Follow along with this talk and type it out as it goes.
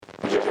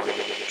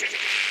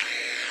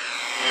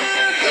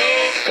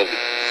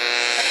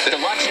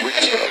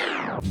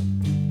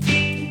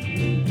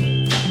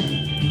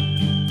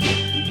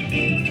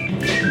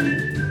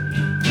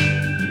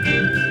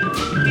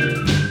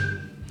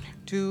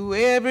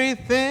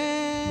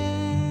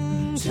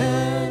everything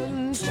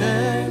turn,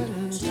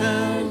 turn,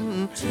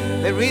 turn.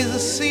 There is a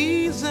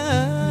season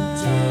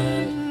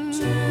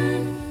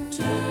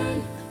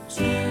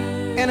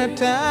and a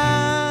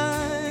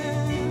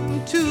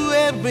time to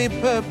every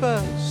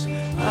purpose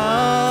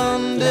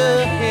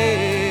under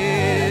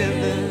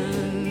heaven.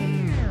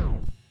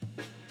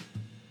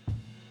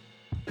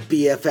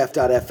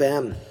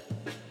 BFF.FM,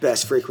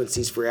 best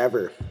frequencies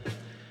forever.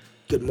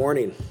 Good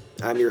morning.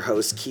 I'm your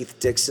host, Keith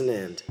Dixon,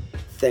 and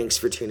thanks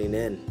for tuning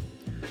in.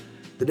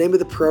 The name of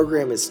the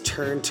program is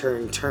Turn,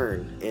 Turn,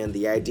 Turn, and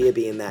the idea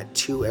being that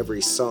to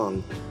every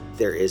song,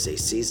 there is a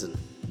season.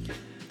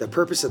 The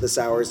purpose of this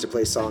hour is to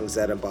play songs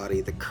that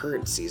embody the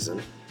current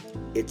season.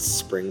 It's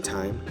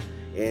springtime,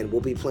 and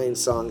we'll be playing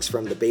songs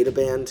from the Beta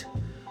Band,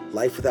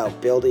 Life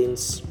Without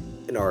Buildings,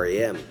 and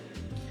R.E.M.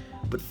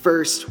 But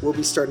first, we'll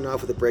be starting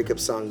off with a breakup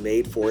song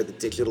made for the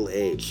digital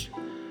age.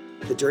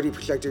 The Dirty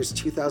Projectors'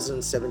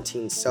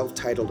 2017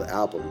 self-titled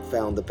album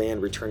found the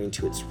band returning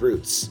to its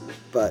roots,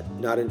 but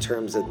not in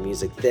terms of the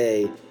music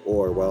they,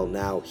 or well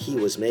now, he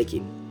was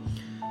making.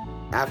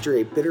 After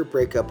a bitter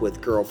breakup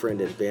with girlfriend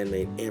and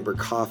bandmate Amber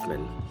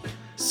Kaufman,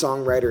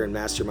 songwriter and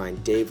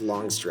mastermind Dave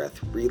Longstreth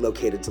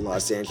relocated to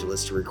Los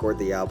Angeles to record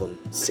the album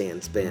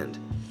Sans Band.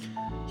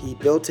 He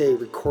built a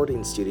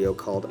recording studio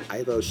called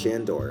Ivo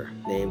Shandor,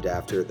 named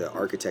after the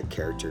architect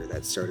character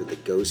that started the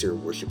Gozer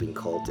worshipping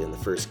cult in the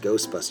first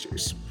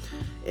Ghostbusters.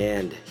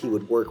 And he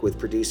would work with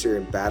producer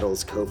and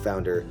Battles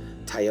co-founder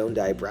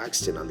Tyondai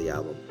Braxton on the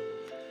album.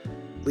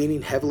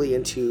 Leaning heavily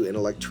into an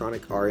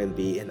electronic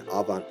R&B and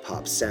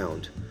avant-pop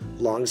sound,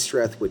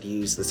 Longstreth would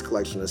use this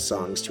collection of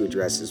songs to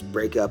address his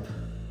breakup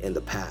and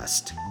the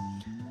past.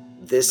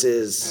 This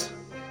is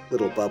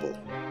Little Bubble.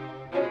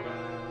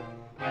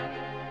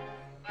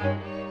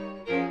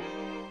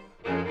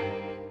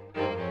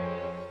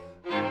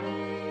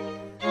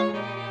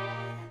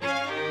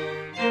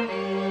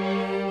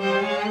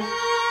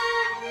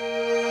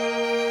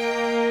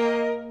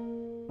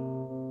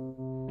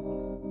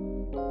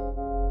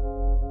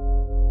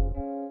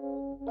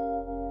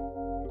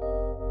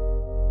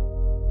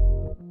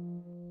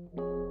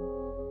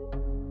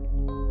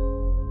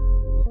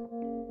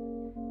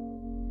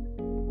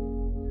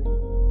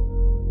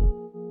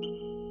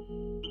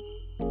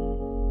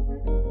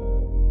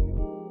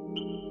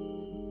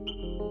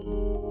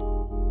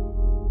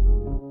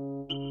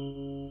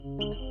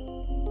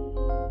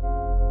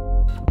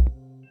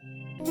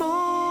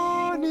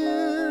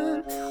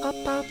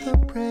 About the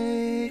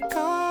break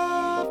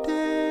of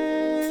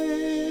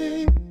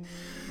day,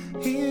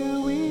 here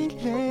we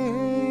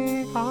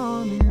lay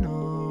arm in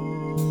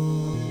arm,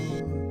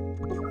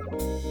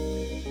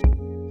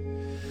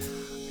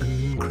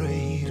 and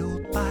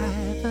cradled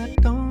by the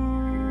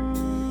dawn.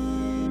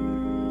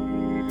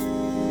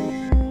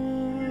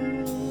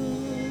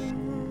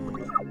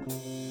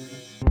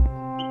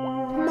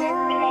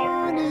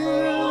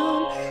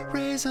 Morning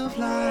rays of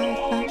light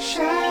like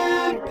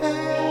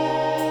champagne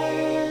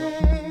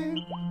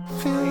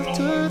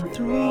filter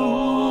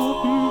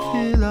through and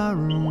fill our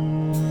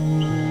room.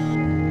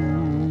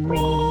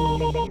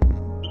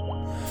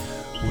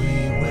 We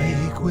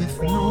wake with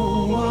no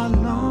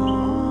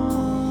alarm.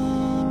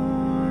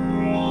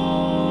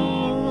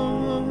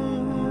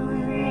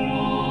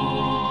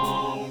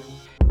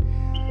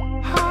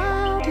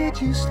 How did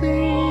you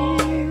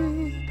sleep?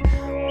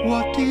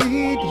 What did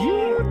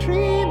you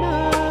dream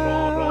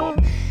of?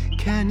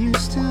 Can you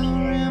still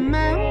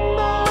remember?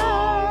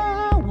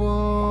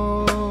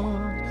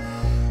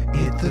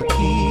 The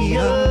key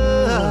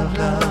of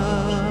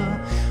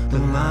love, the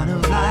line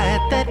of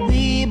light that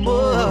we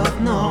both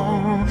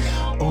know,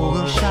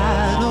 or a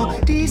shadow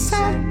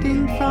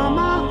descending from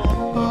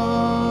above.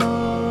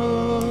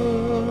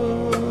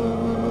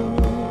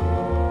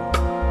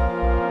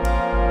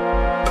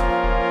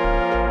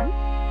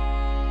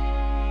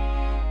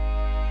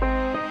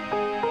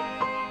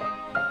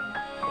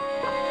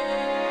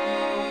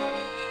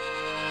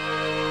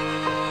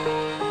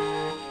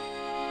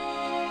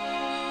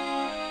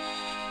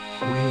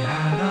 We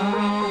had our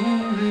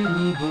own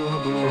little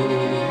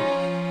bubble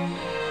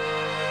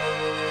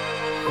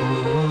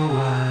for a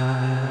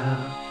while.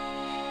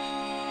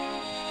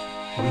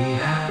 We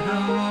had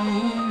our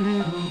own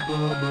little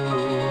bubble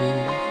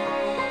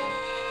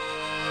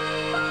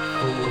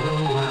for a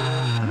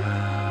while.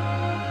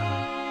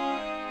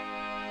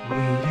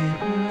 We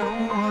didn't know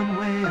one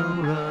way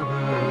or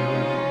other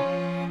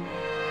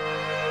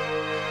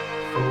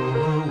for a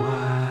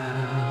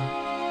while.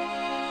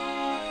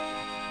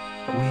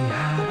 We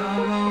had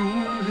our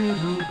own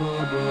little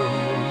bubble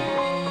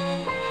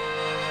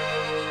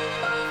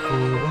for a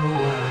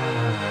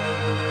while.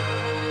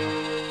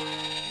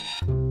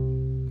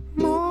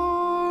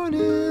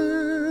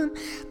 Morning,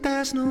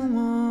 there's no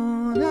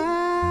one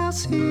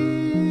else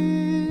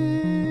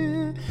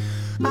here.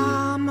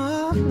 I'm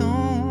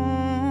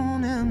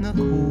alone in the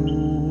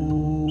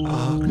cool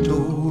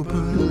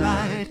October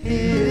light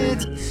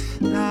hits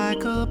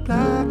like a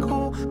black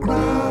hole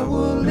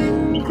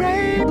growling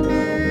great big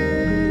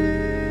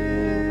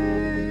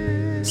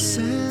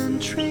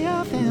century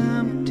of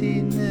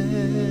emptiness.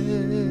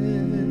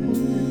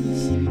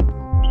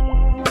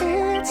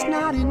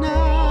 not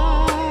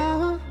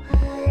enough.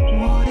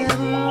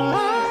 Whatever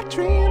I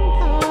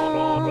dreamed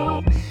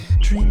of,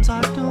 dreams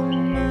are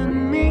dumb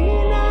and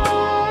meaningless,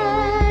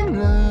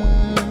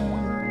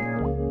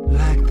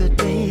 like the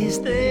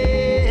days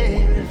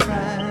they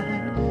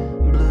fried,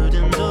 blurred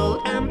and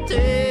dull, empty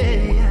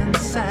and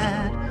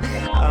sad.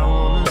 I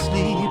wanna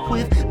sleep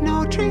with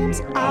no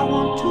dreams. I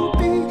want to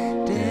be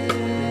dead.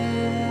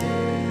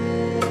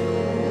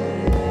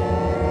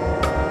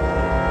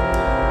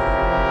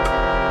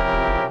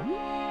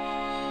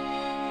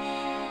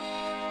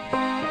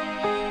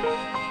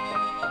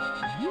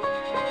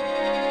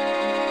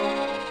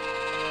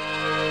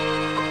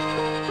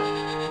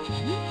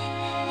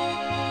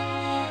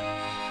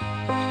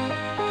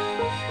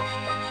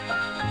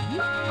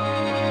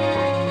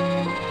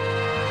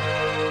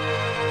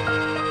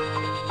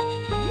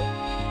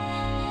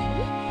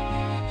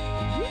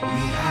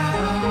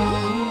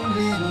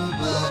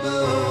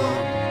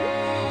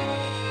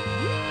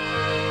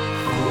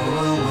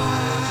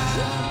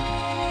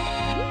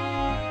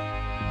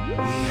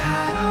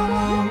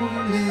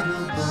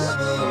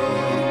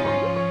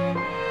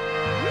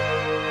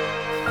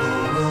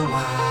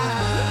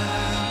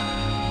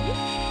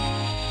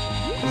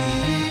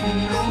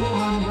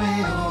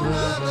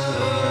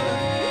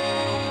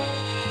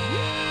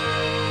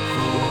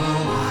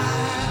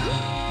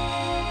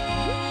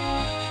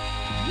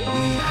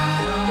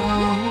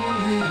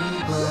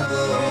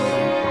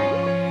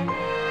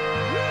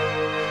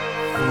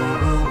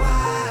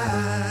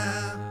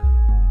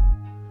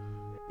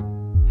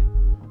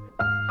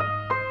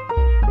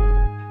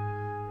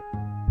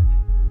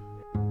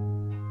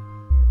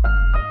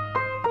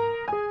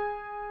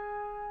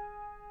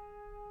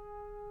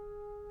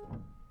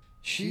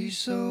 She's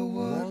so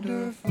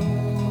wonderful.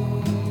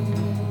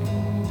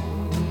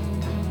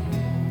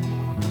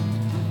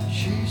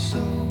 She's so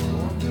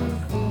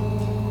wonderful.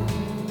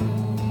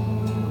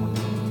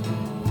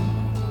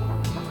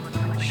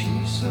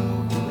 She's so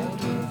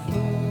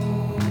wonderful.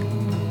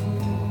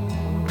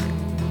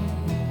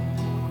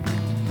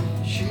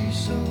 She's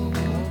so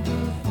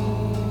wonderful.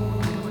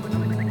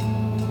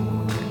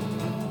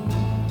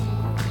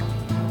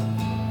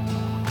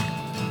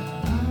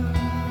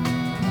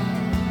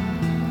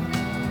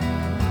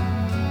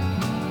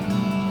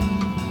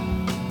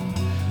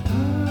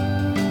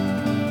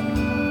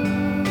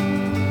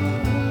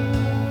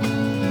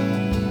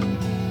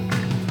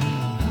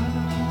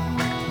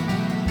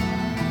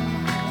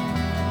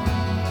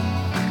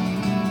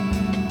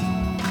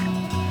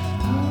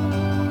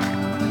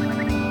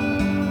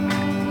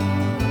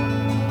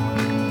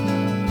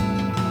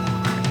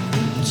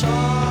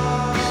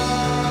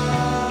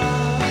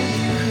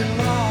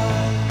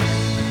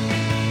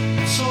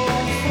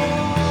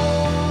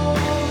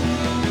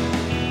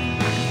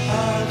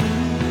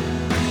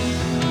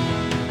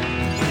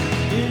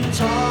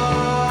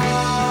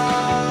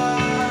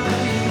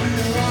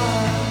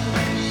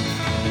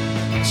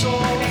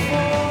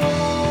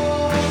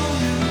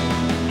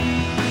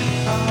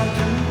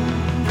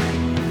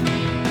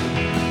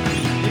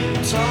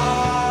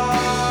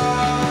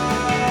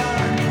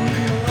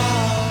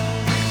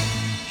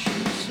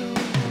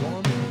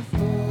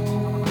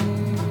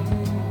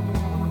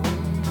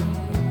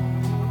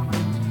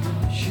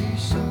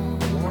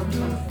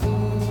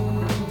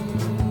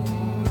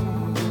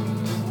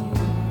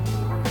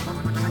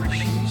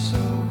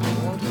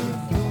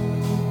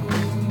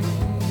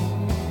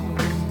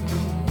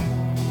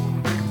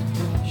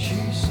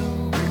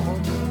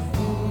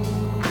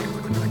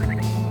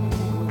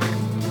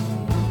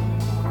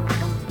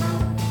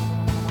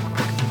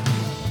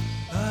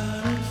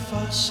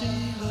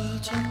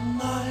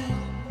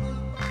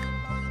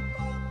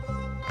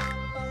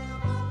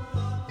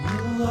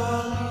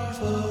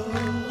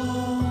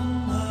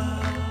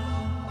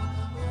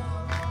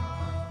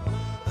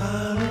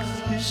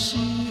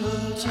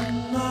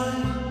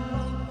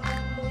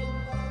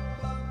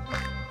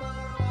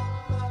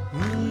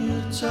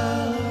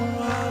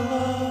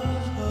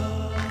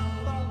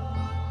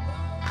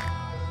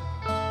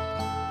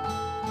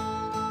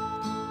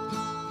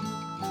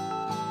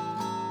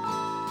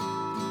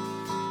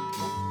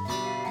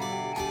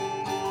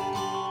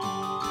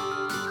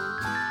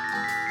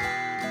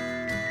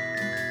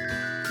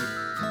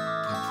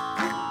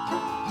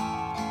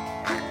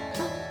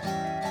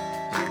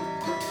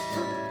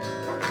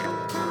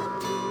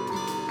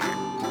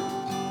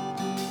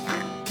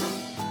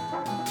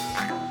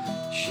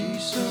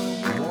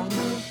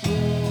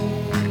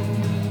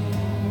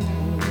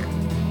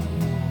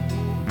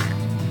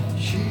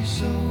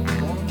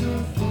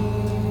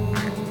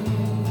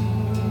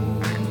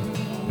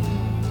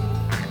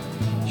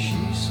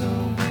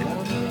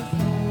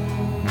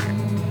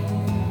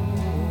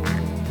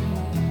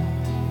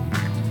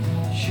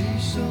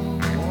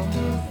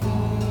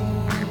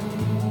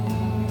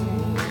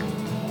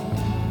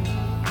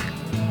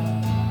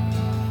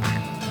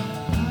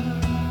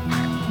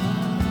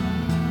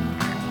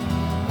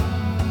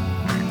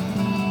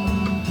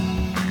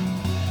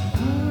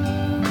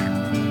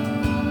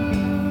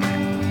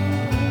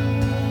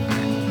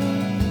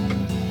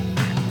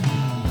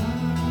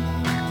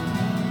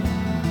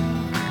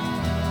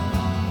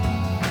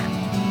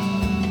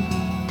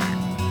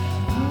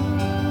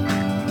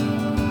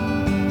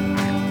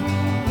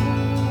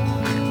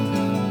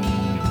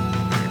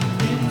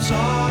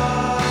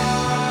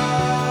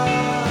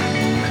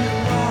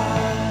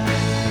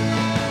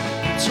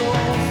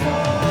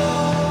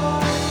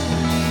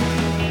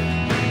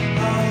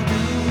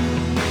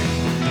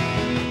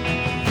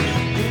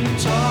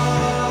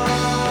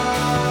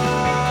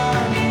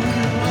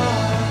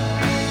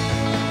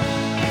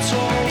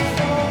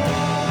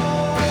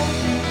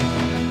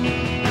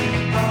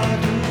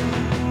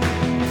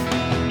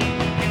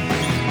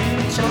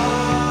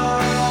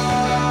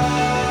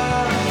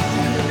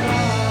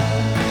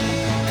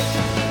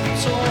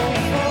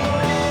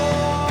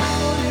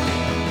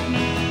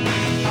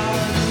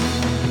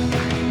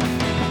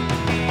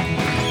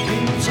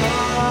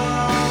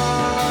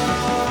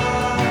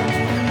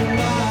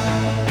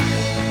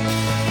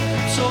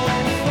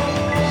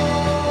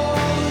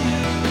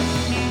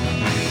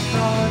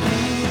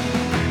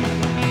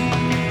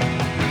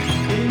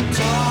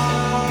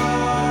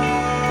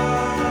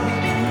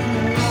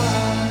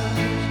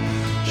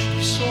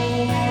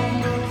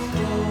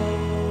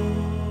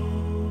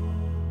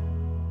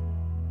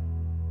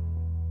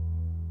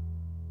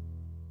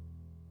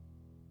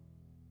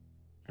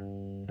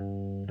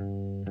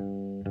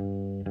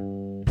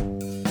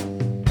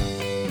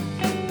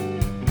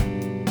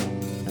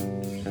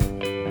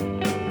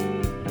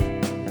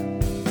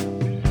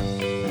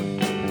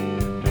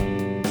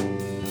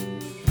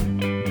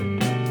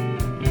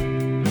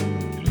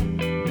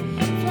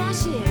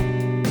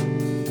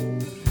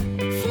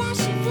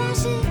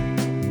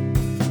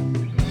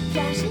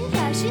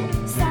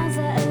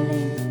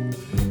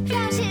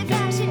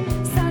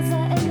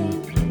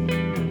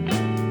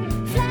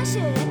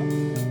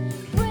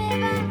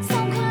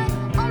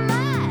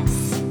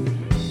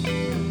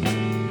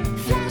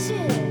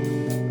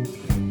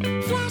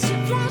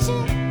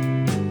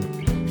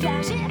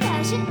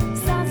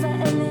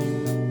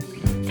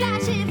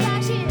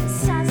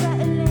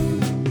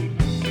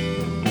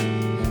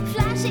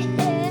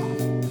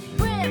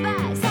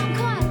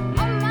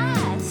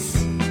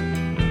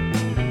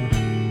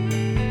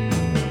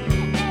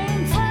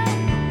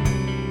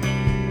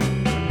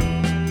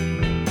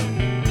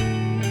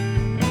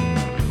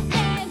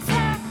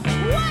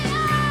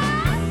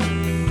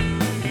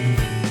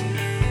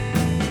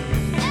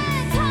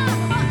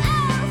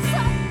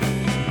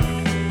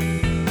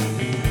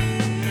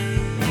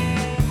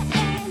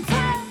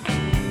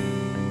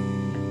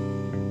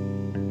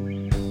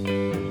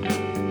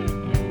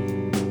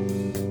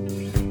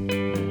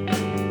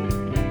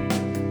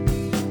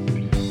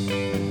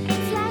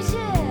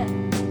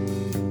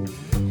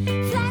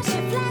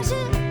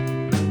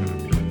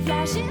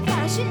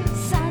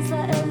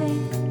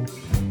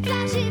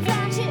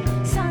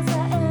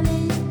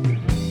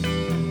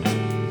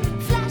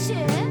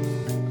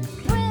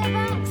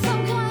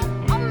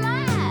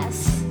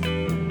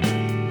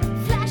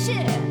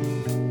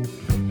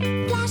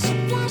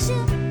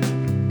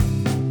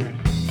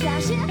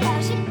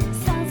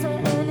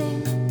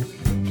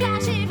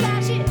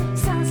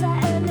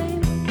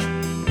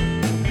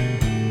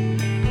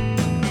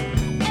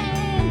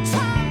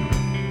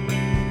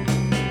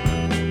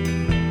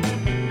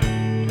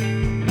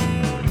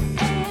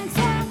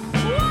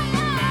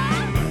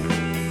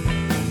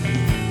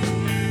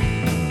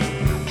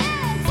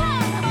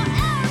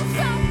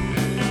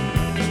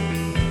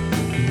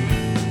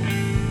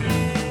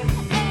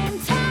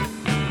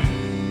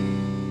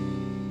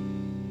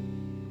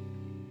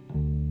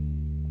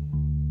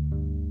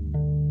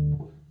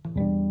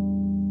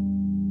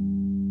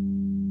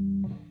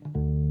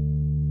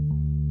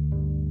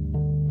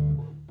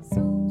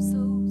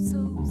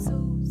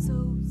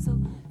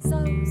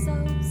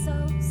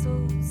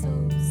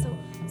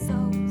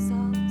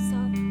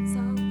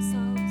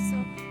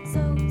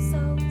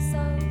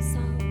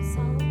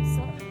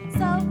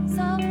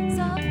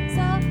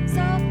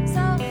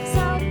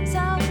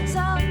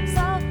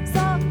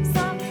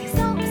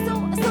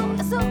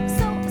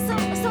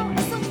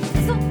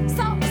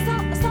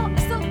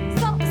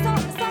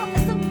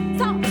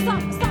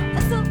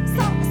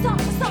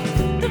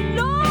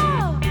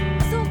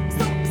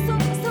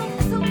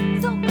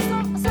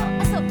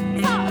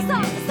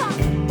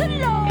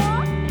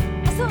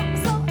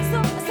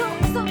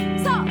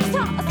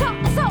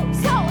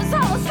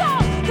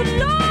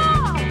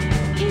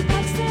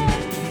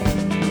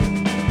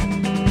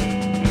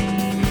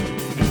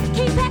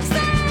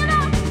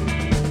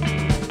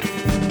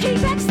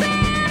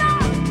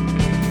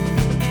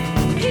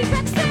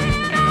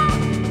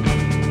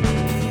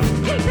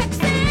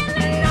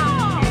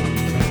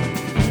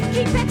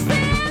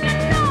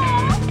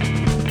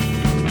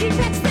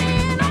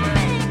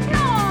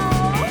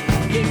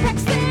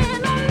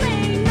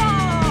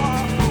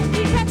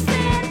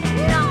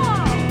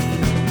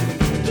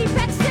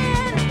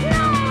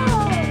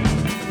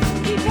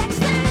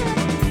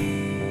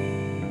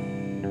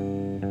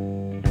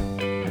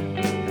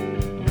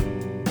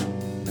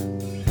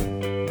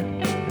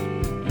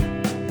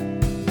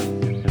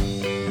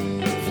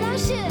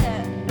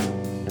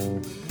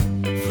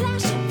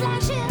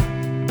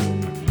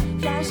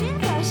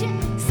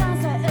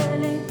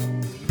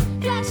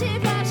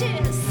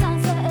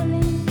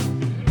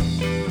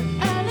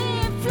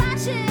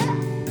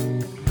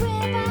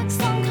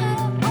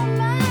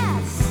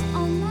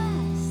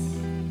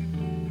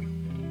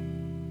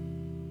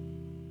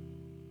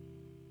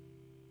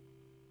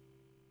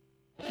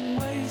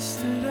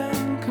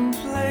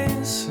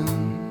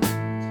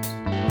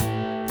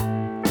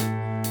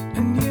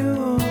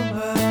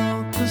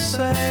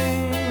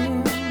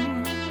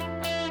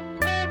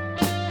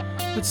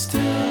 but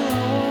still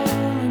I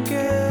wanna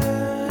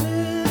get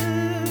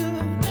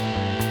it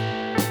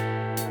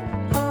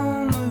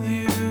on with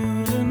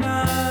you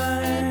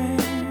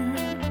tonight.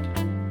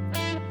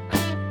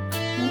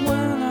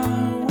 When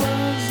I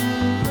was a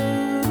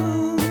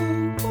little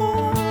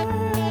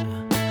boy,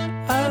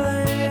 I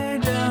lay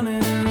down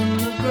in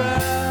the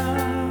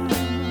grass.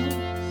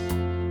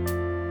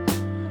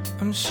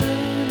 I'm sure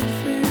you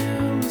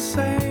feel the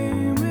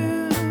same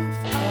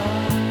if I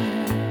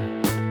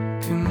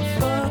can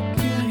fuck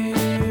you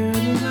here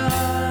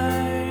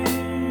tonight.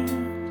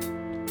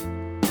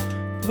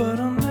 But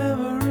I'm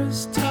never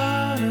as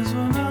tired as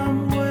when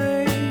I'm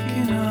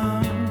waking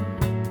up.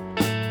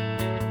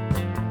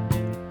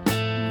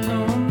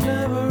 No, I'm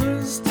never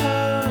as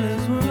tired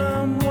as when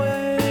I'm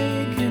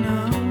waking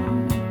up.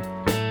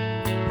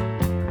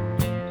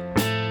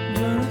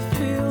 But it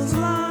feels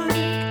like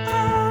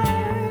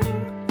I'm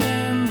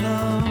in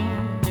love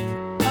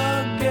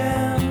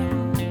again.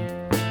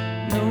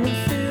 No, it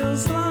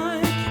feels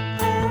like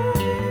I'm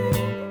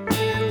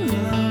in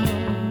love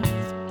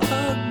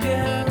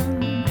again.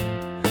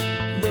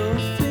 Though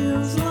it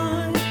feels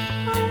like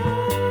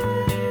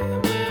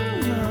I'm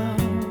in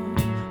love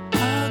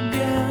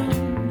again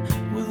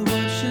with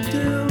what you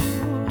do.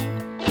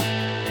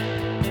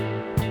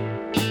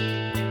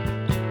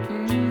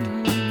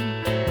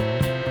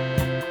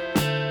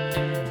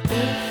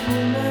 If we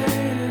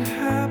made it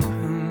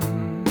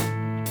happen,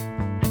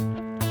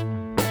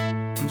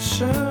 I'm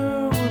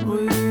sure what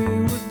we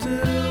would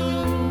do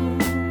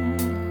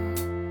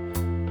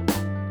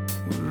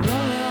would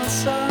run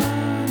outside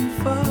and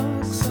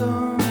fuck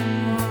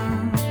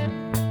someone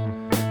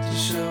to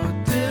show it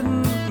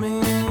didn't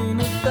mean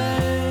a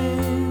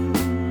thing.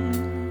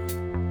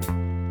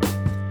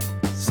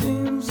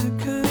 Seems it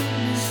could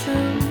be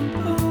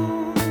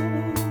simple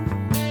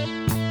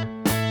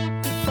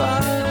if I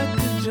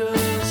could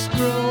just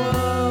grow up.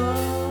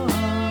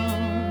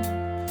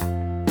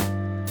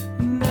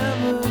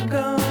 Never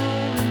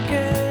gonna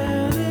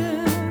get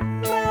it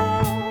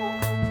now,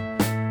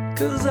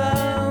 'cause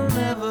I'll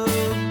never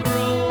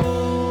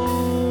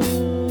grow.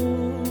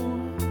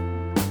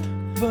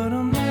 But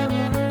I'm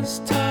never as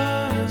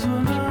tired as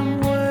when I'm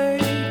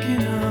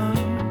waking up.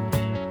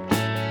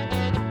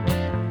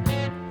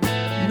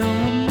 No,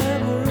 I'm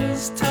never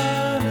as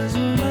tired as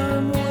when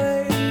I'm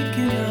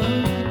waking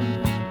up.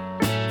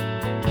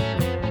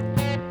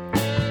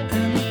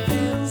 And it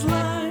feels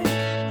like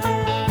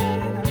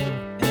I'm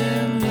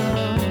in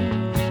love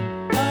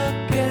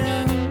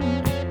again.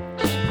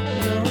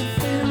 No, it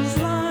feels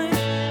like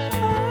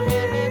I'm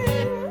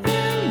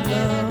in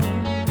love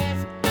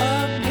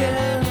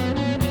again.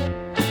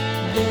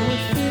 Though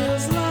it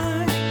feels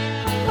like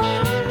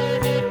I'm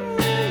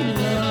in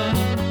love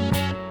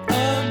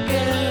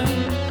again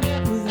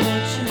with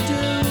what you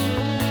do.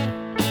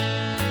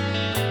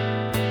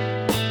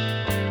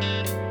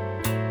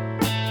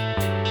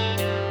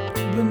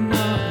 But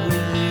not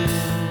with you.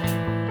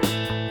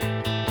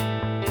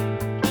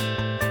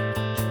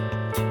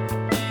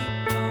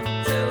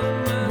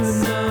 But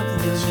not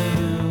with you.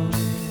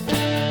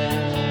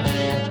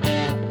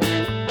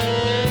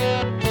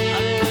 I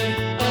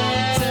keep on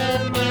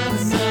telling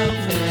myself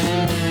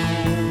that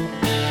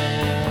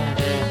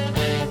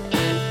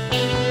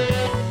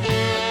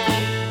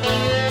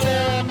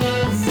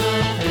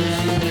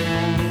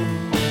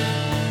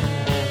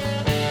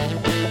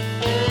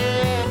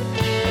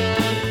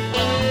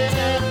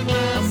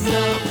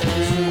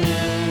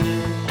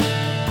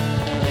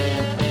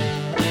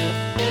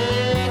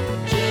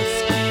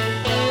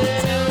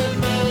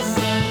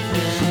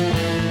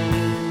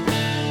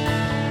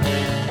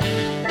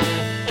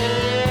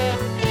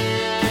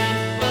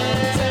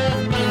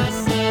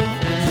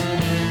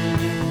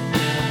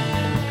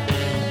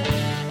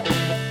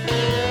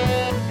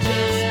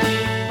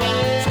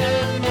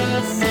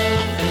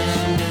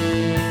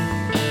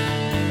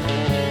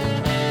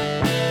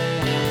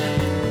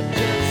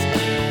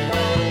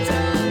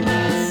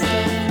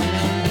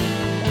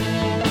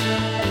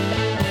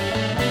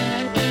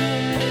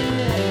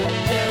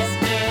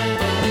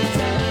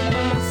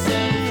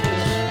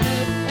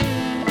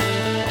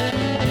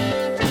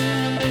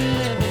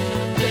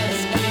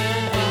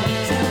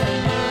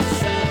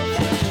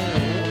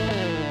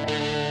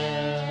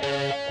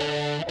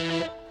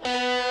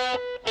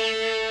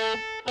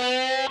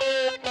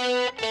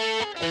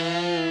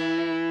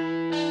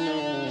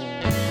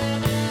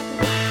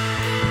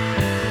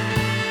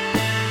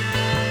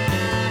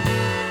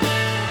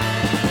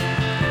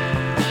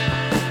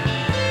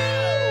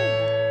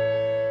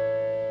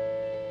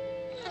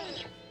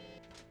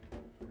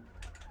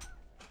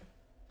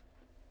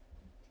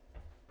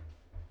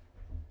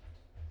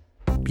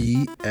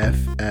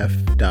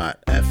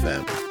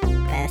BFF.FM.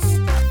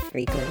 Best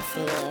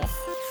frequencies.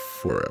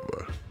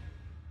 Forever.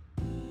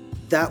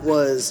 That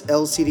was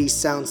LCD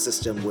Sound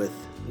System with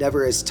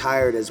Never As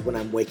Tired As When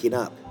I'm Waking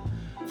Up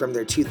from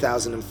their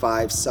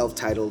 2005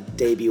 self-titled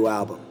debut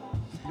album.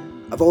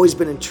 I've always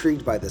been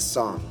intrigued by this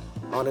song.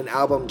 On an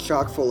album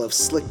chock full of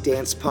slick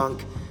dance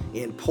punk,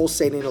 in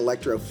pulsating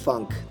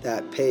electro-funk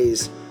that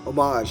pays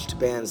homage to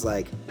bands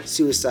like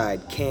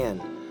Suicide,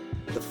 Can,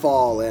 The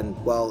Fall,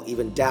 and, well,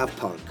 even Daft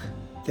Punk.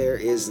 There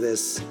is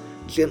this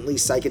gently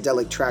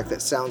psychedelic track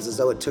that sounds as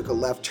though it took a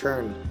left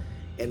turn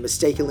and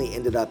mistakenly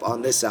ended up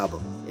on this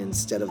album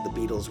instead of the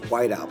Beatles'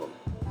 White Album.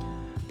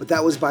 But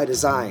that was by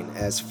design,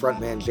 as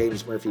frontman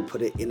James Murphy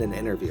put it in an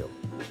interview.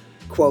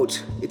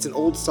 Quote, "It's an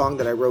old song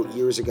that I wrote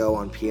years ago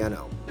on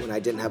piano when I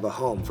didn't have a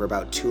home for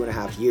about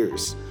 2.5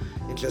 years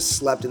and just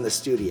slept in the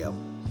studio.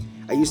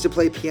 I used to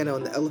play piano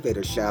in the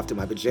elevator shaft in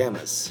my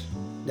pajamas.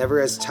 Never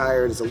as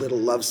tired as a little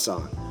love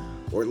song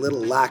or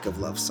little lack of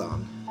love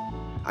song.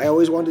 I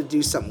always wanted to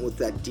do something with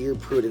that Dear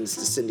Prudence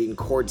descending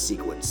chord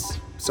sequence,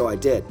 so I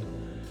did.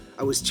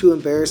 I was too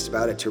embarrassed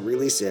about it to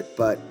release it,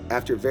 but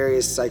after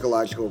various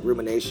psychological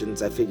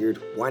ruminations, I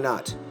figured, why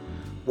not?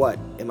 What,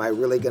 am I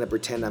really going to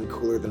pretend I'm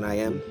cooler than I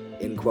am?"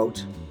 End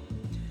quote.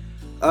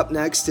 Up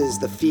next is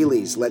the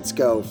Feelies' Let's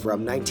Go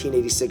from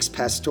 1986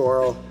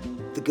 Pastoral,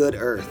 The Good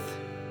Earth.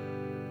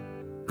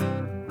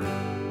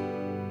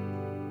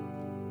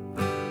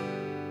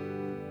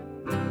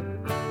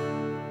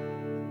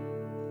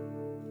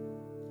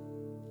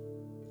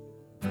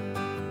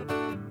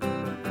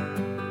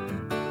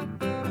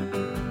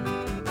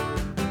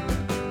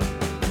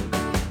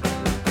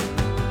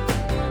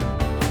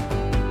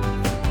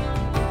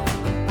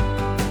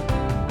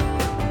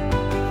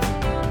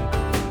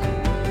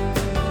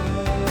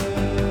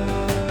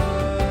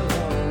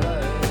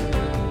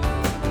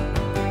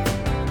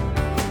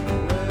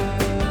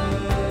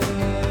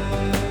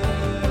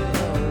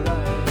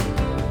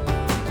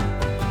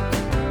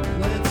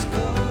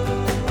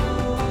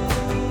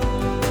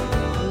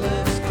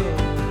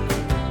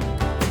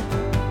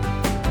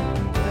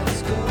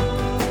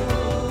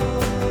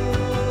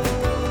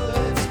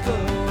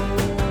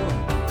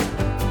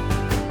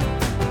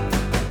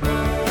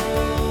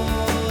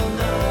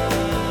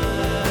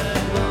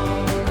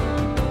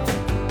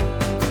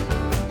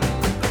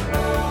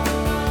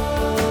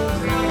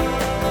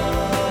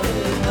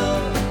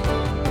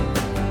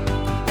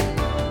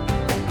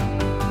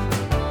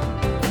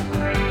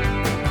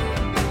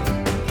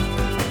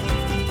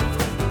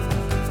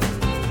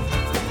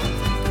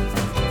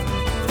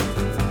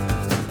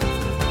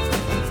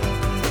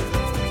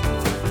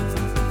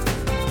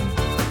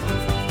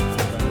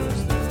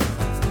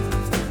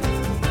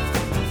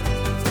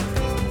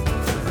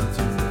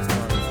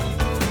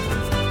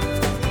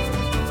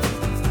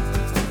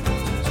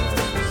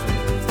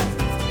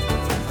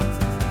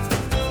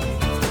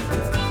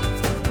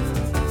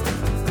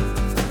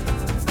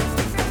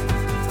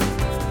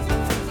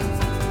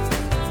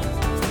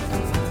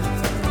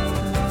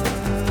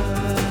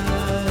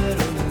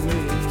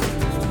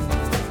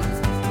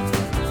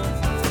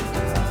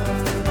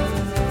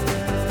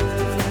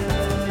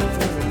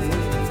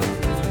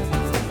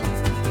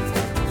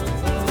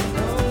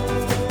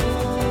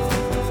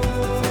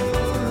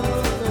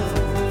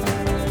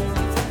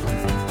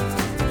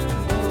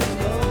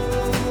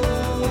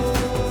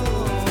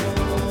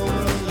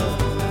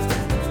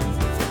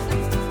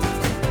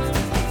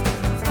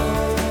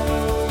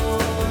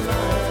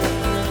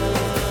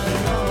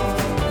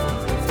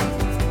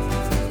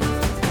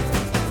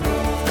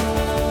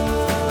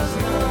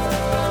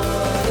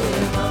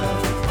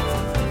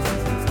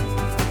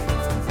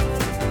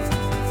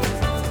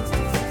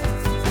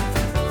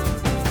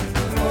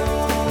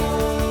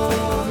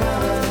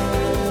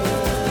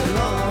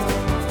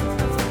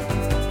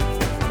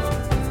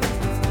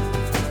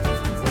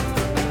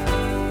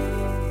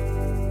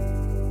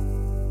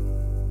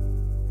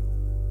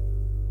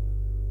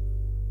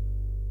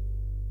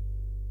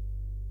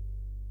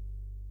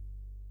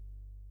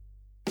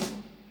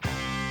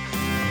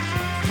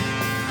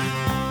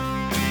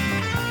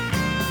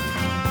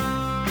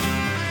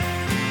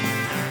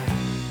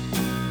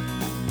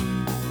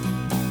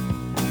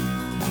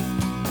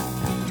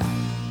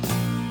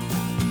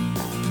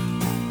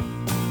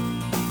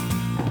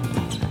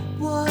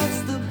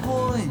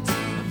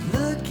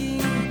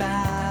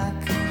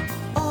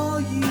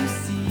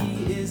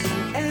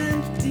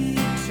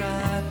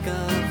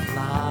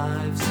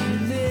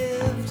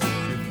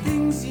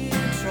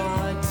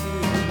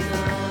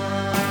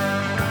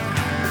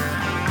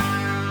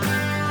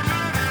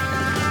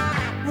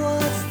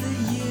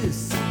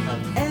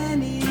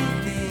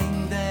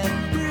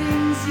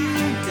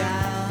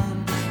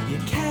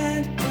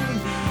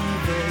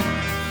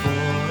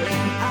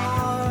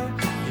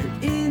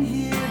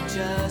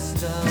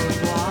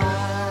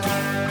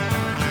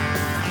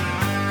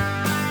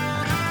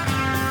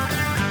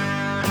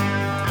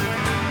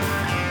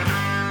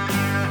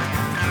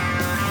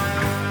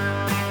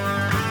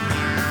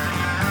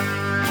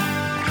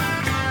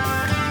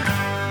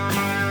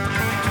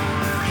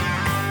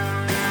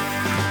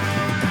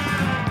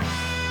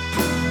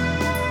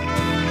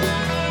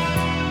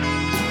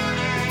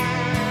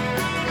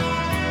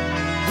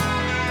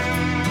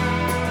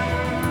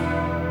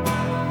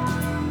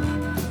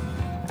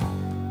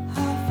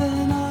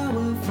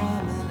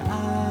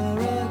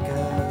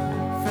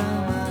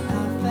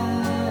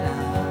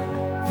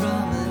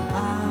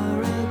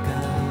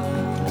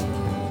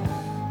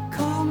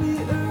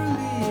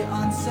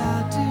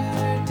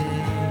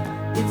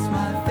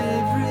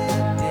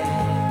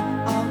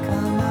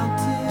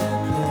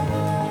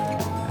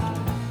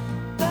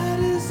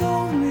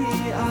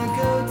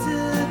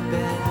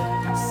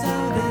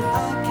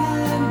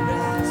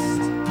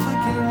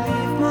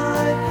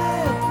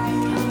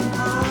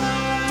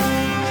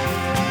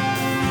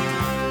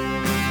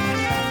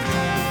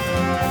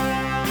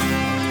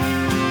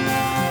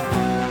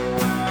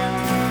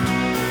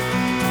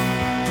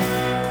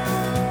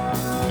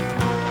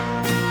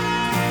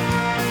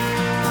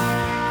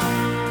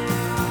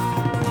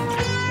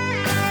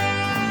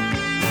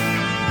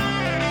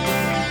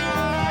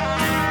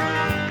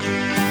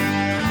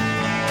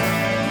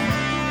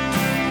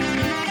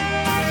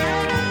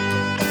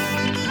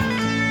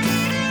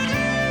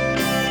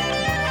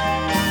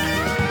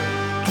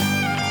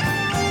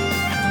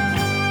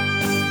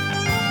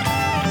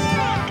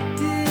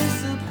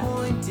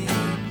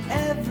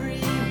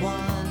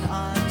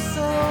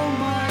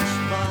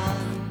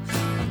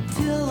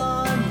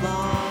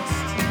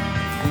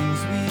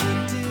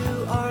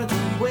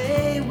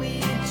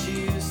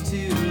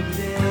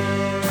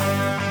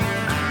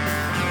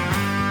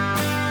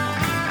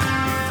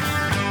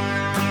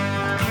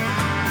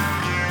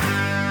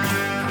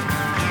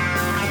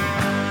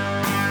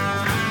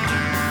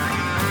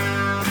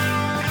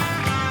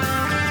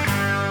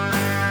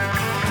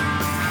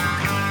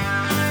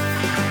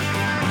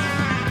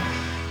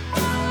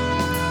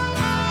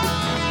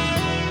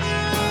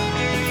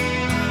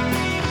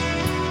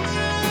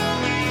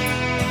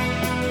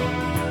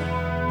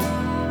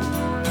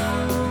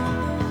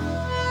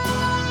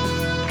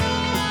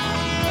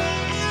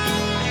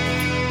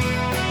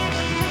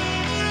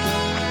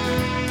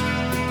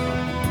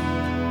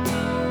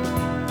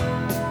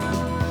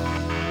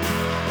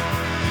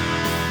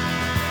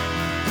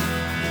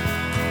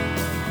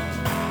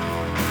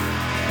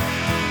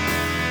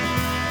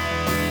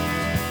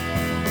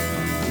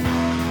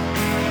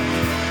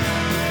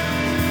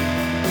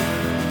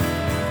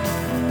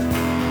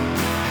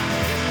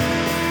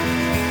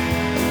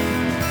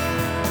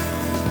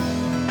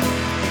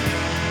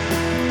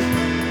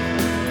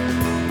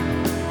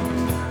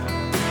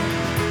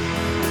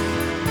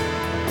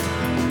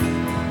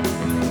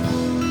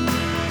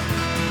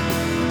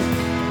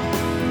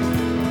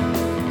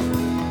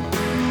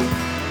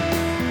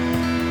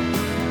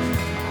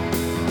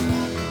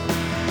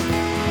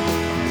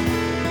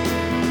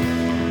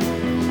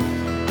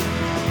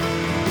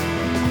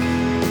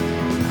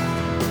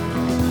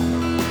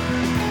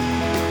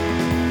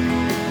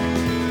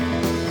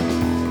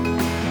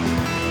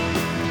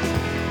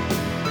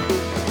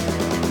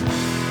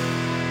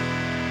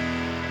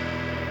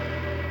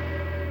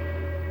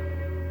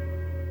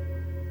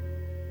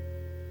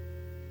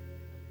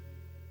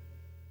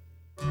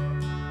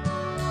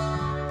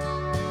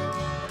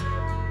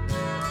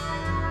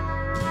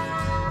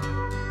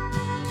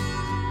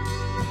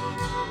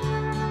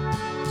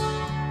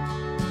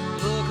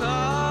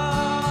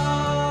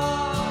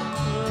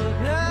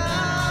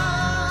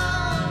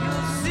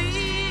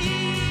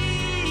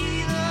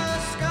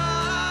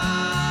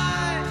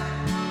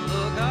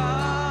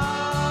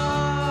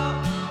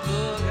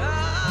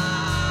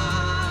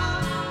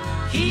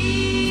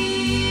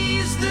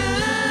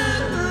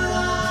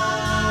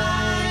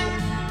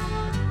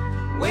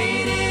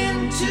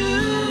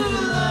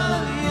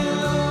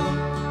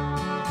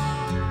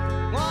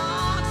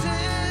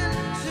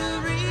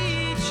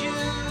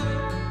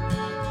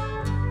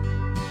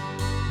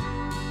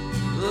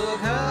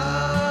 Look up,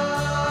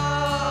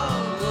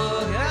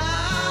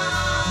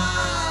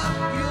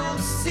 you'll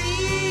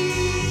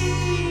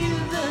see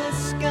the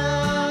sky.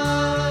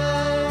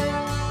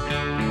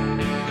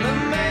 The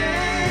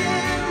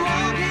man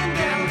walking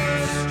down the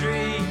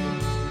street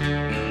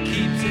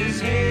keeps his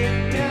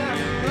head down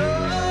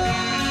low,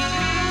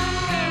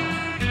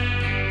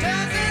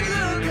 doesn't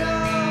look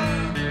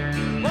up,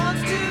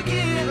 wants to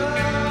give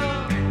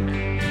up,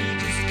 he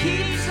just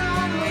keeps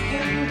on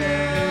looking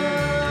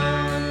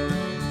down,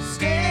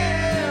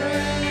 staring.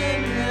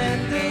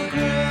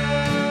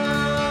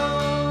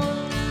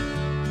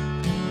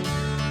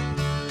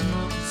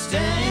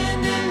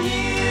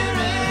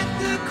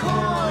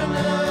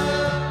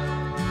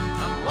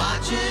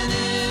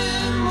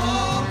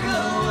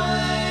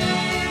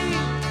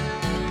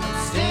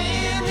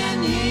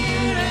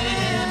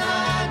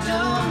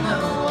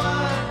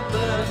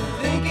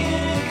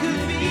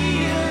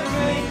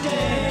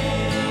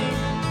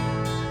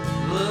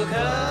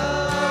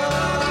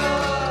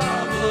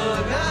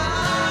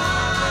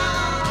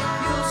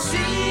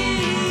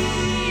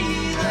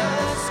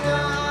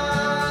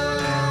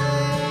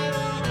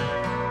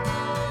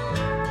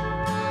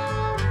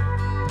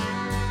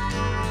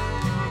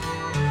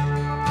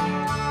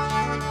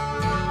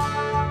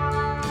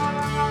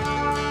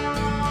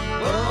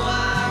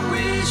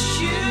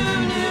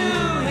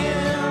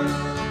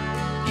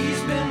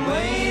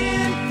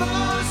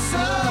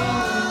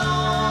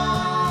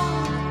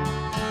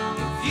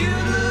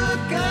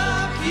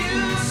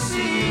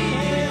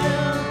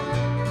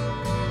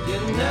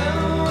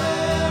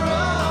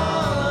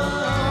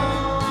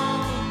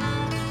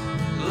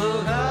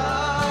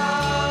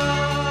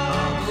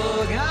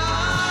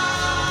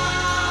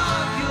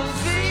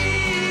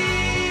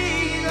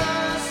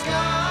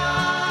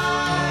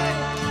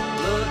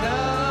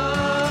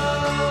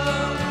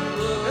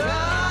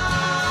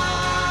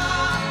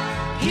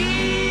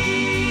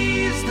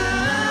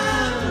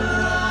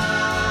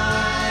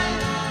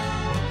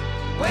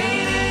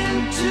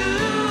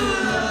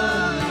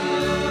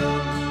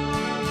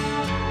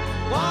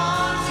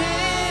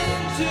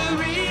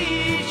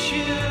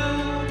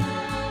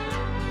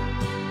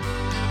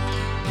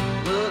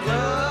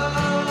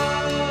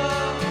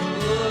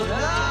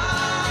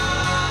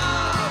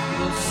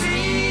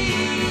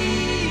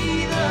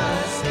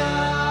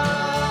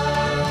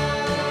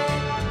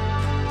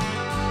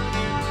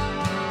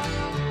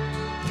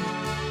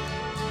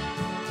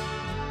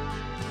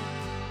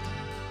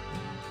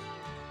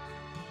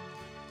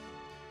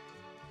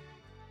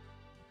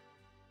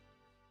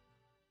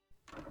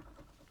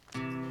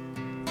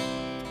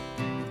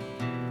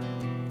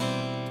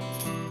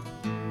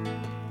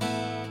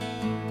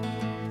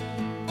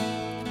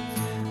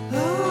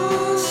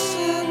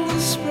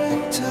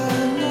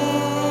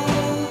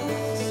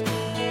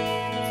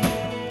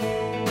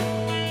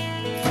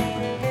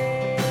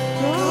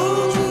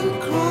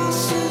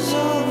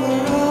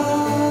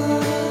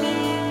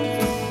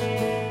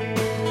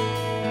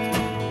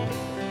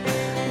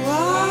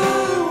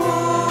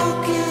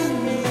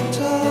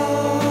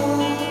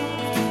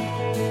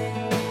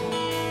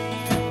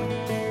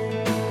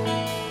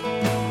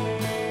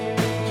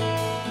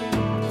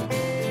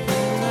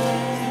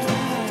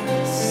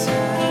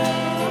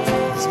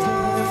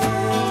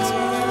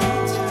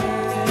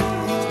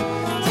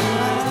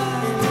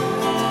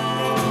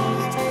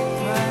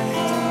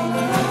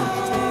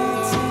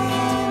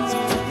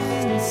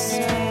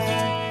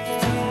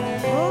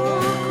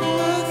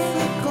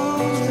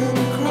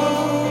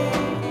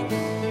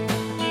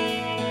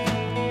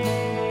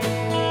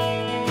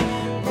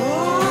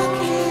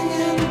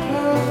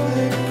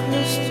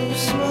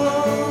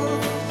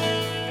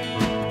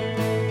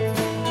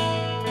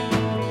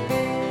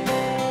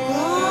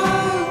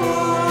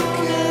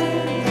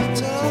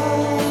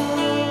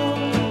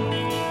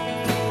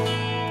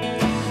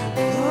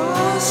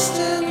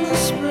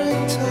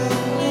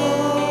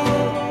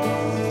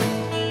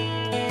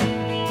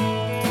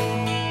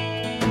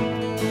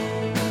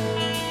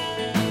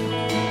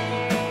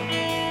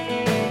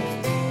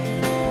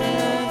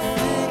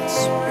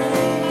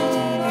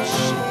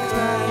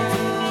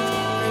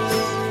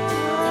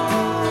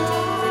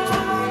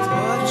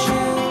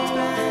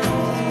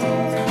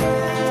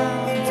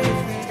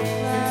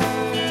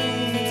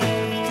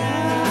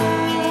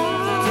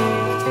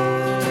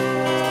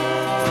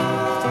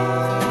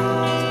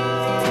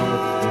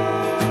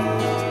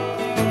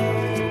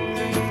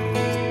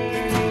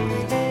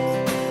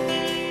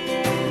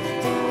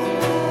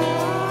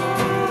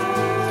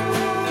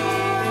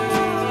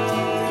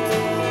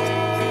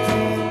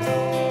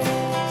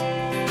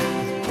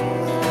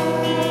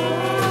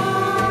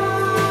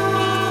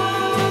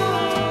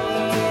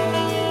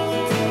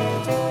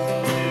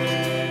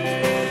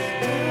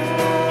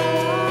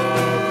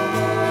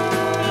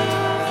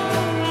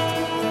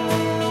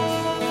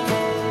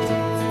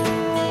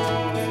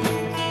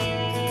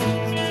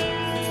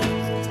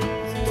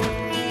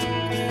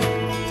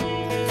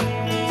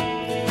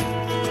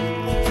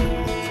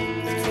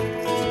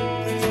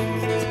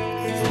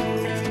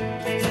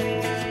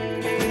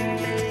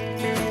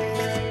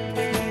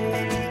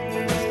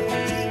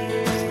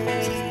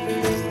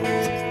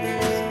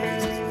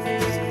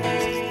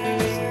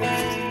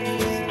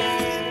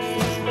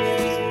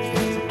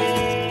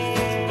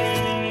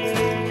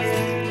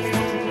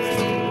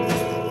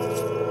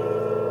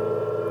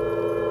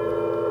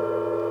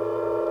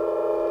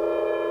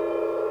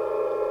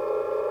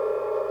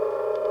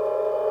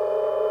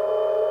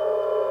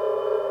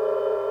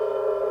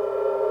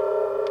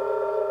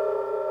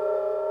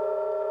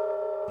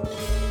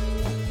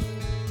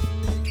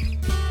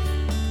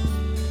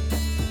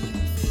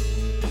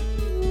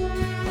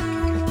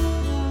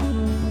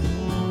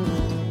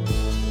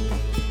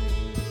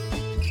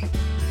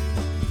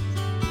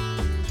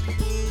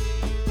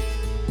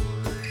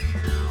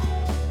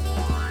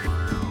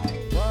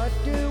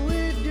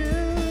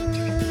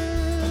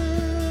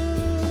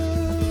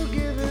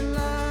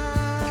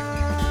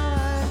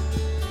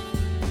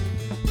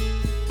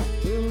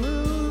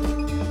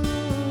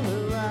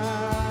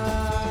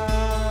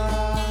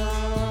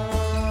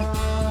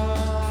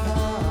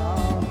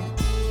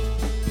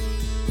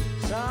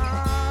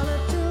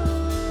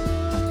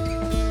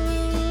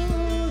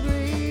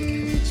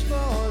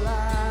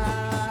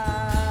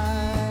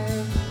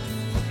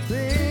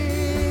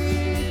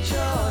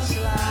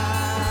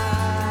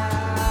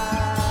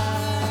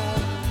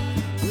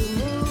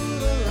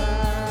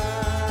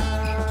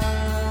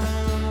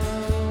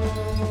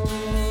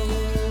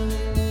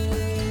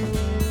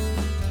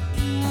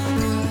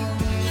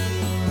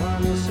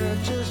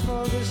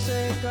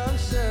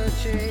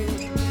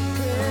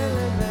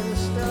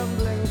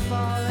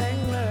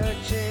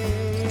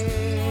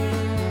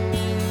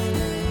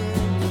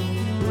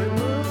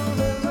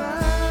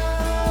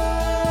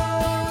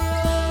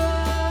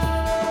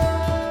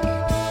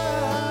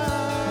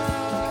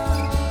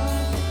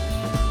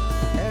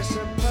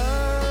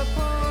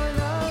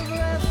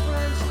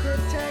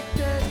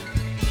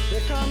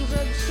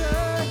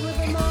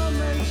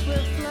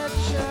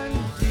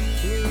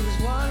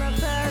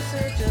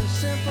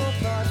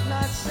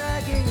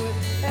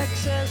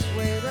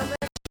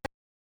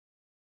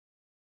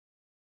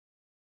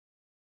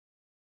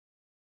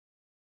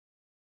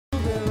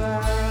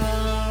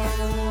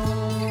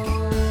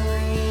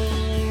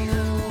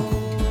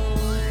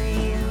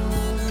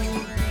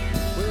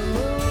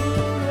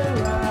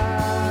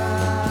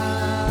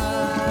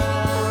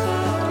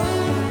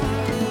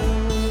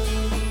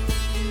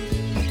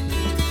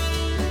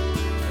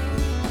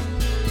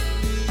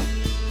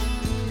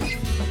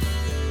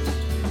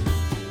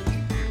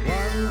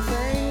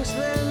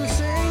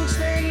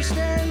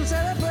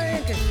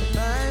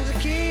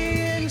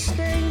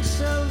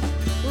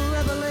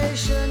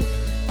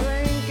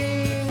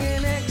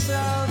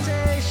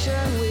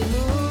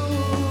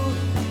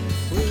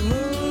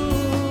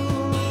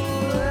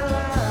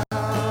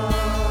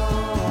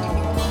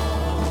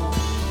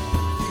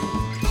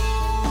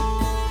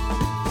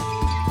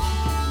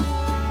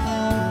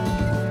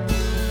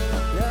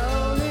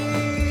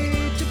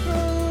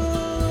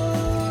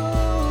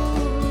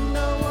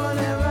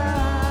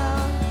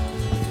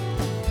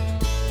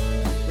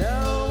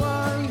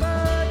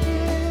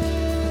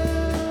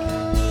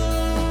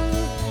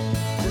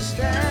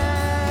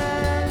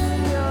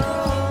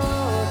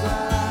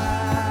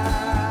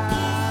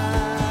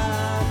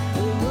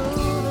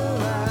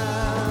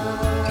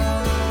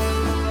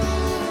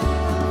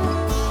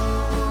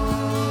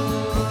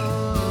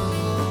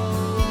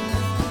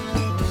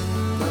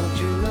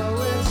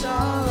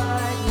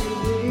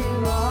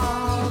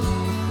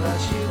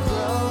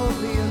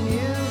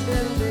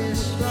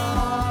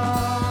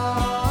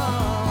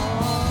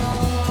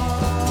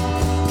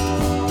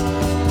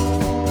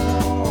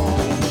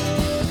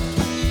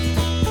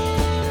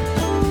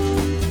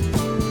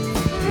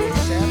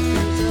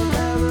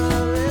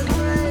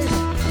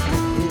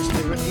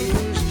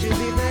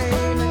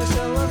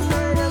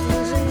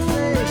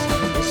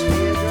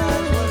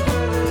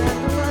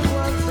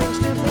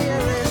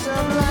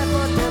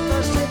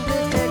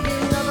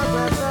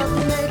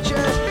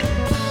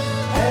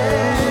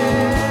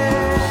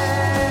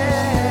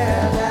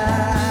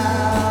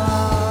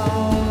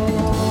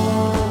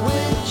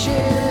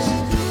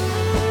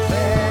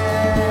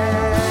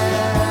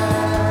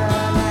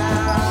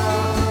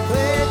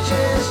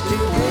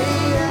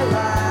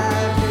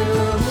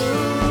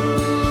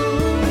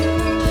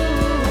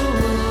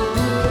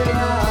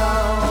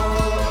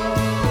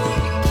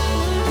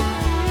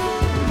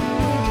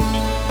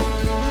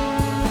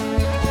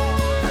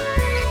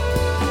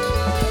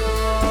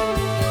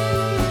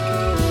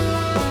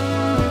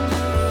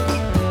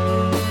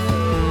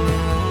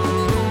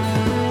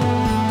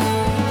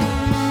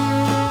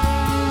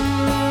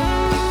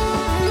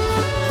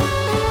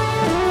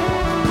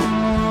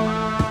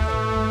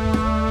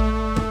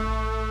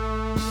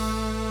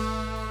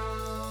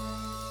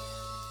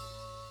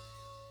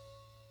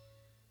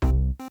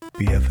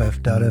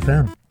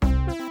 BFF.FM.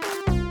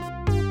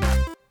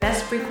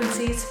 Best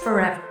frequencies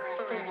forever.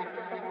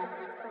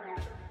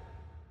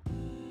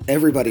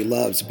 Everybody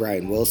loves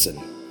Brian Wilson,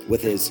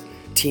 with his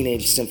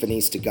teenage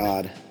symphonies to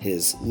God,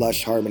 his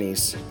lush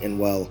harmonies, and,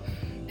 well,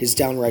 his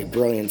downright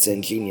brilliance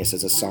and genius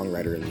as a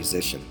songwriter and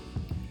musician.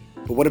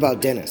 But what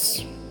about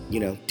Dennis? You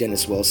know,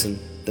 Dennis Wilson,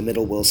 the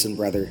middle Wilson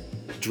brother,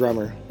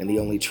 drummer, and the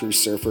only true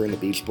surfer in the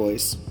Beach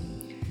Boys.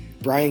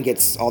 Brian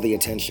gets all the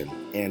attention,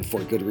 and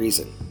for good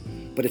reason.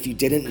 But if you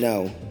didn't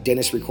know,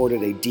 Dennis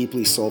recorded a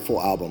deeply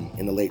soulful album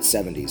in the late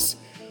 70s,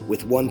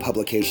 with one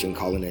publication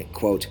calling it,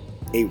 quote,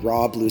 a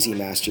raw bluesy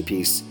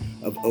masterpiece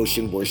of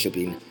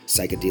ocean-worshipping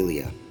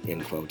psychedelia,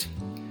 end quote.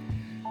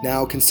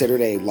 Now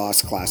considered a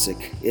lost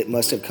classic, it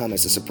must have come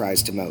as a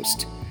surprise to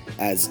most,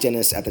 as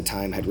Dennis at the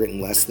time had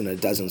written less than a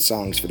dozen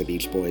songs for the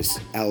Beach Boys,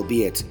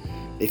 albeit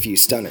a few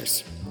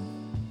stunners.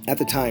 At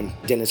the time,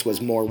 Dennis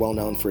was more well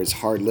known for his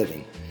hard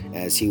living,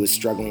 as he was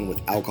struggling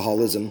with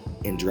alcoholism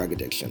and drug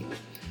addiction.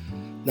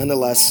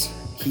 Nonetheless,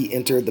 he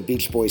entered the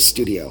Beach Boys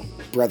studio,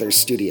 Brothers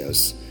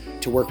Studios,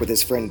 to work with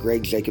his friend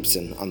Greg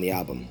Jacobson on the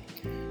album.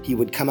 He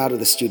would come out of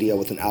the studio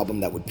with an album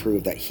that would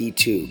prove that he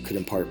too could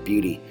impart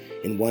beauty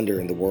and wonder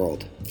in the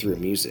world through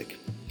music.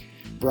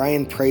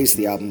 Brian praised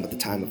the album at the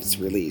time of its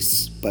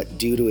release, but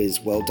due to his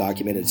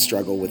well-documented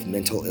struggle with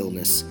mental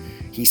illness,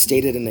 he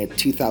stated in a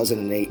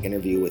 2008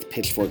 interview with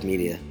Pitchfork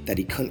Media that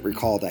he couldn't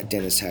recall that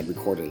Dennis had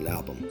recorded an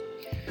album.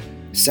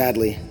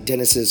 Sadly,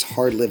 Dennis's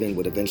hard living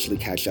would eventually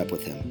catch up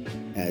with him,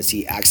 as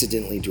he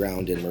accidentally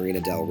drowned in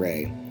Marina del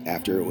Rey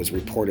after it was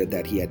reported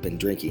that he had been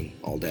drinking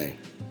all day.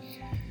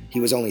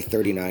 He was only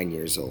 39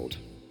 years old.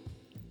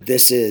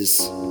 This is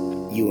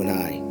You and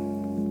I.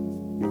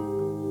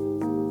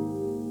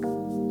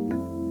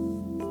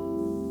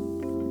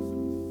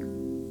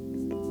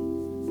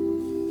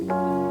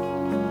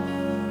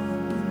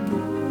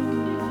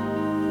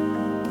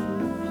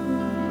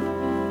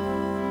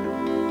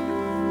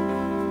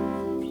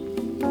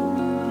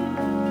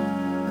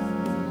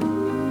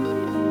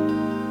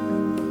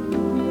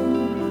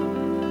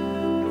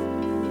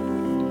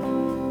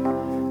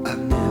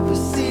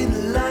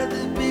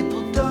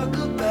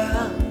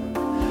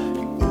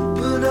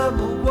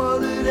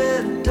 Wallet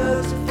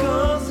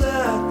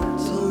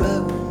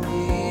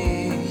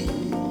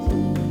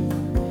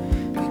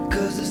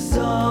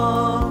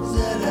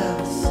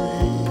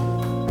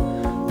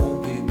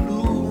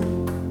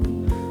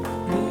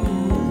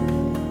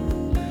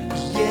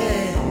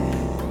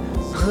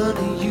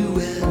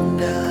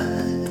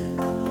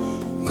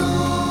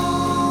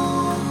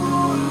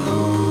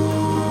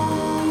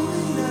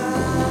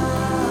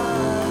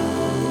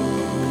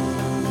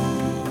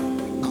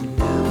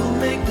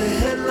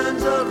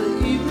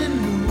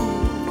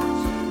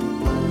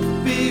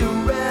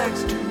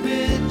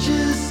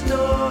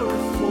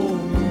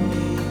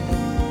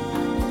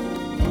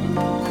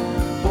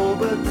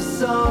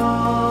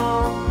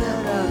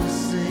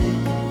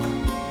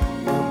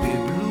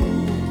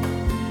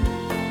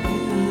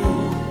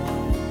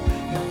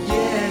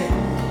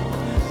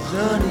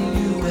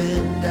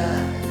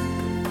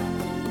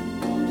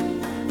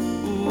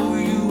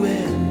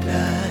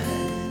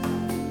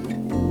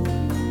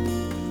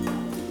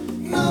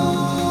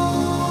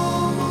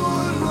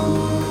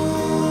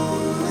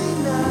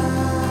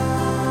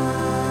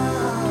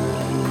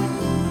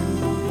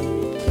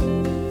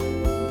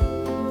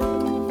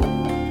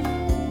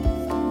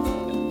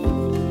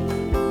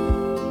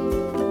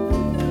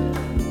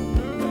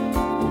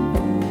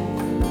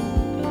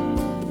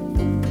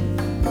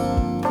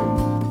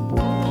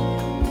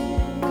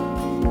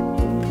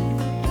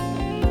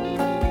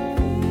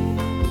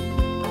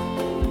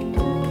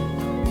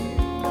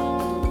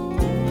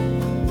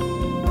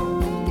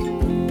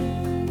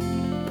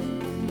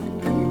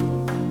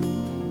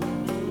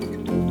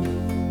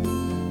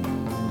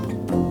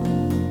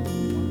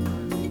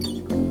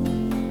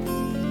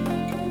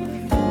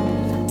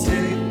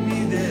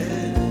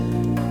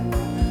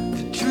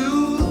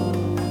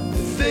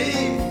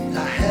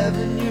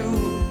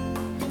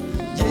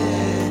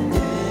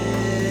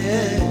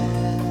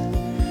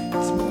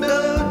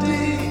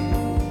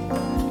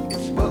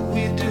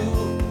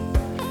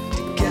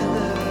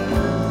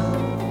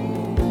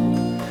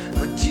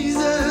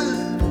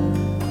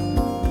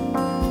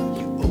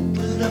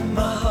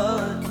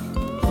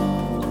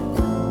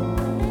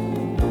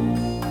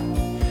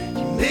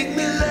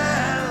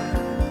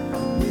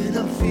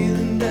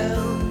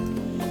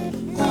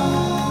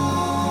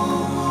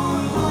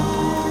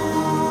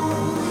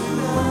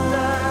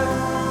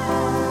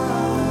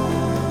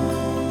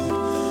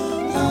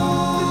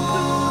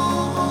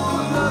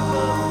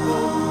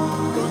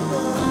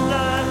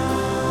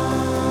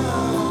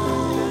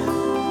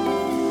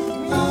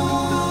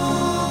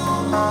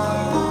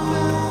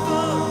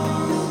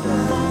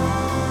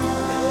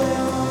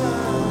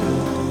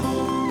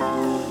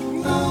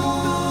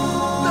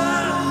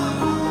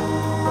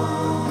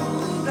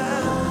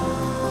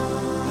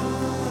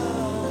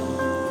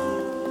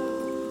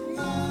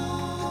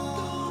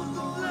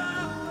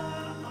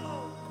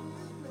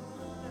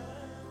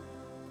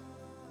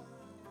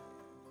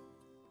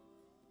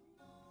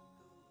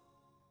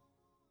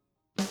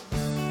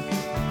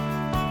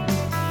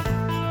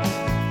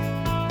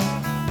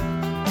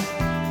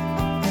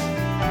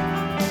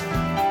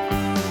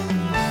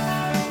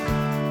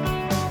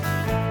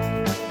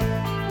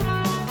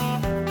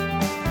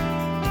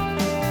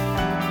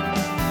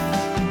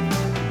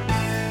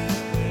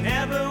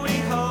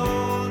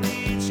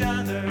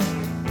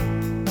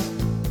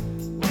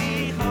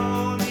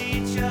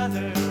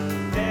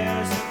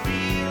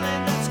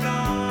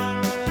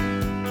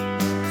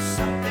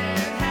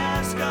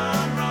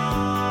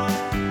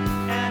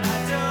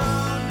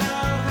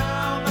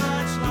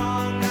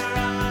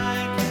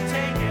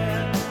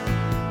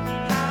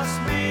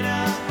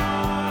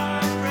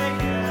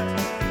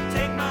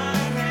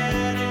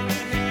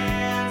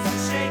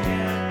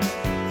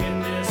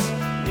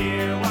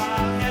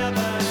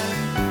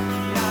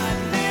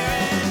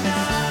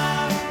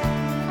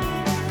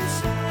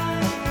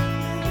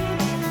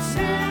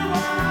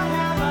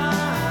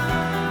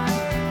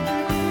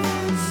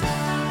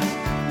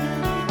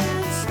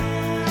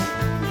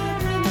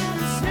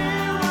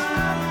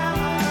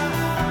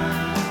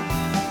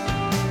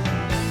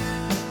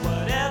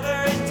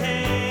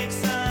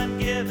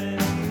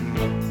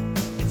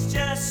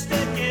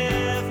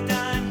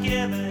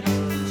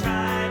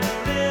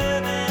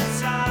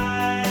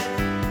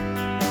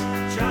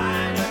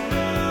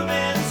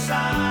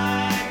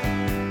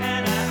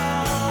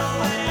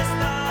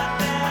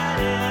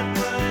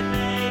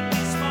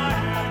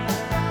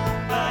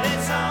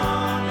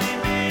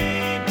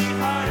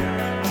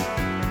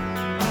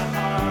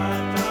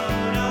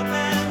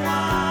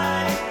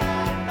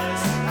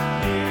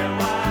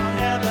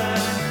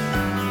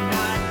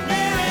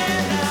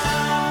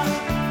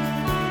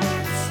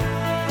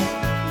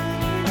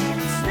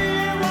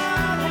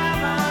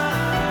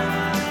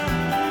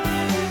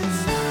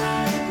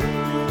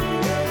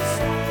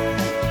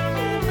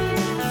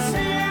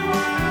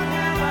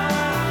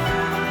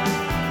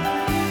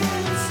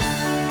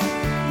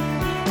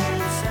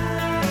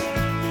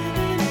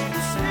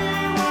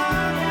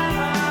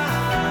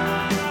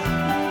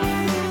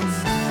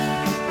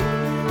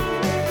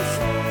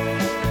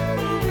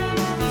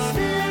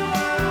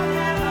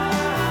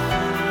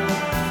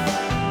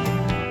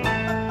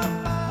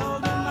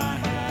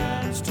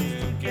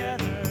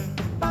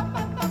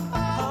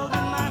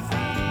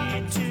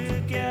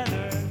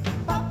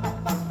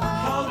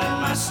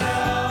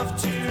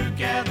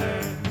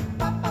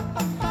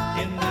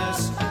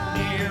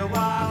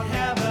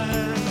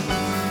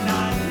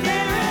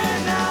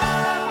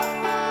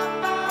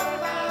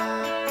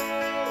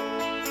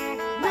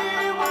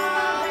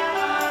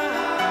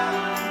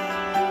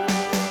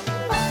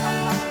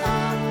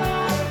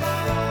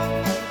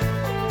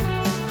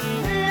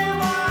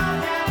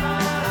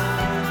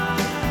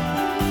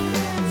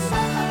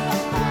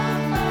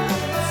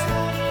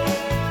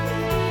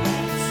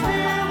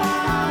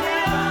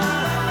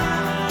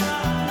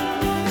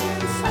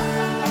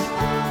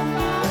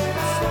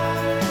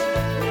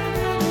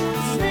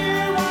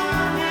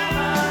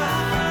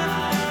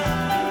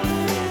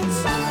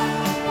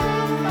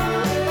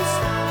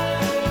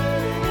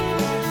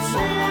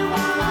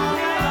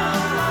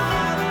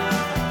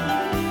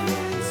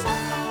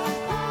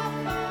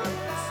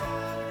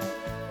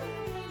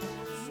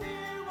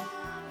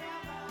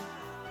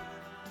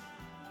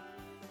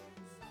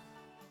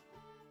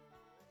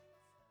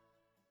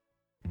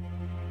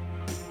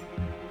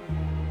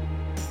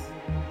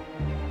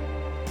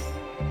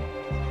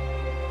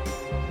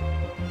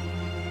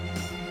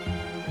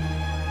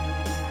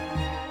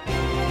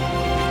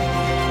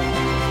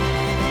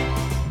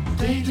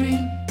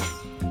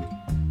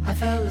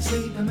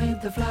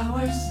amid the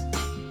flowers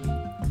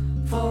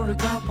for a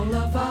couple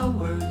of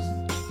hours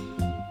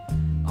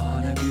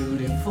on a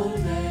beautiful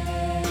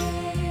day.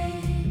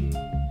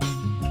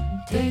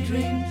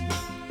 Daydream,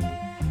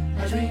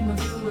 I dream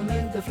of you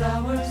amid the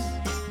flowers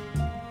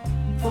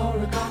for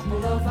a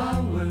couple of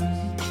hours.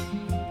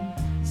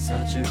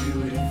 Such a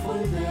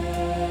beautiful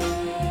day.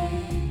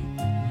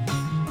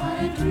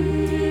 I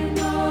dream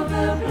of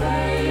the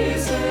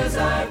places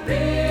I've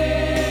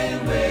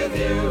been with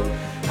you,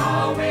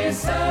 how we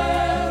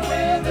sat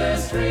with the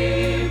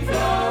stream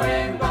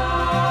flowing by.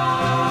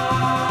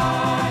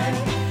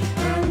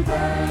 And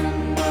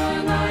then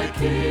when I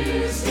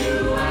kissed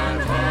you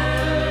and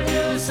held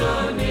you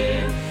so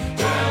near,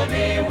 tell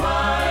me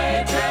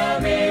why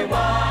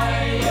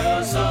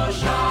you're so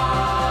shy.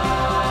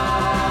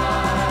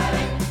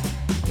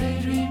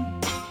 Daydream,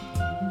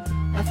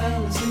 I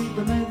fell asleep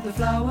amid the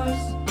flowers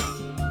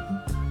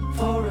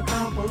for a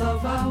couple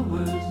of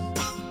hours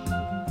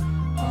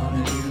on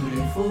a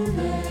beautiful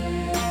day.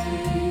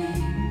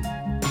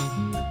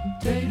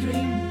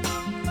 Daydream,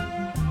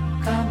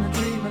 come and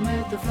dream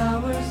amid the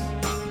flowers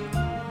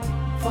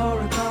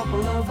for a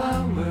couple of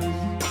hours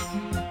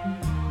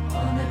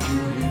on a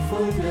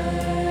beautiful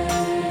day.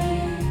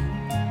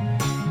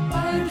 I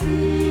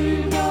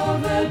dream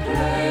of the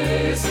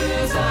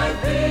places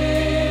I've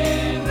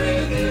been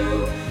with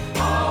you,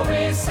 how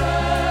we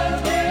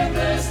sat in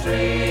the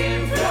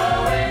stream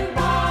flowing by.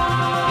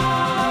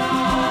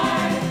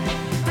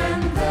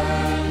 And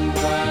then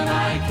when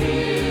I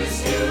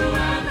kissed you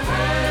and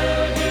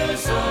held you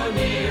so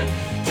near,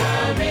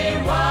 tell me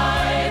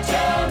why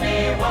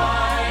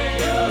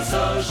you're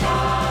so shy.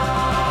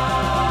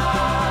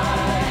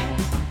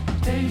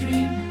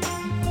 Daydream,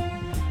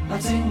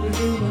 I'll sing with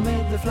you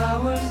amid the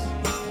flowers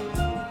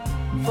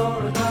for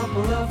a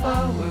couple of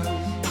hours,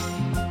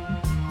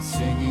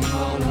 singing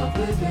all of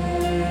the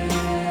day.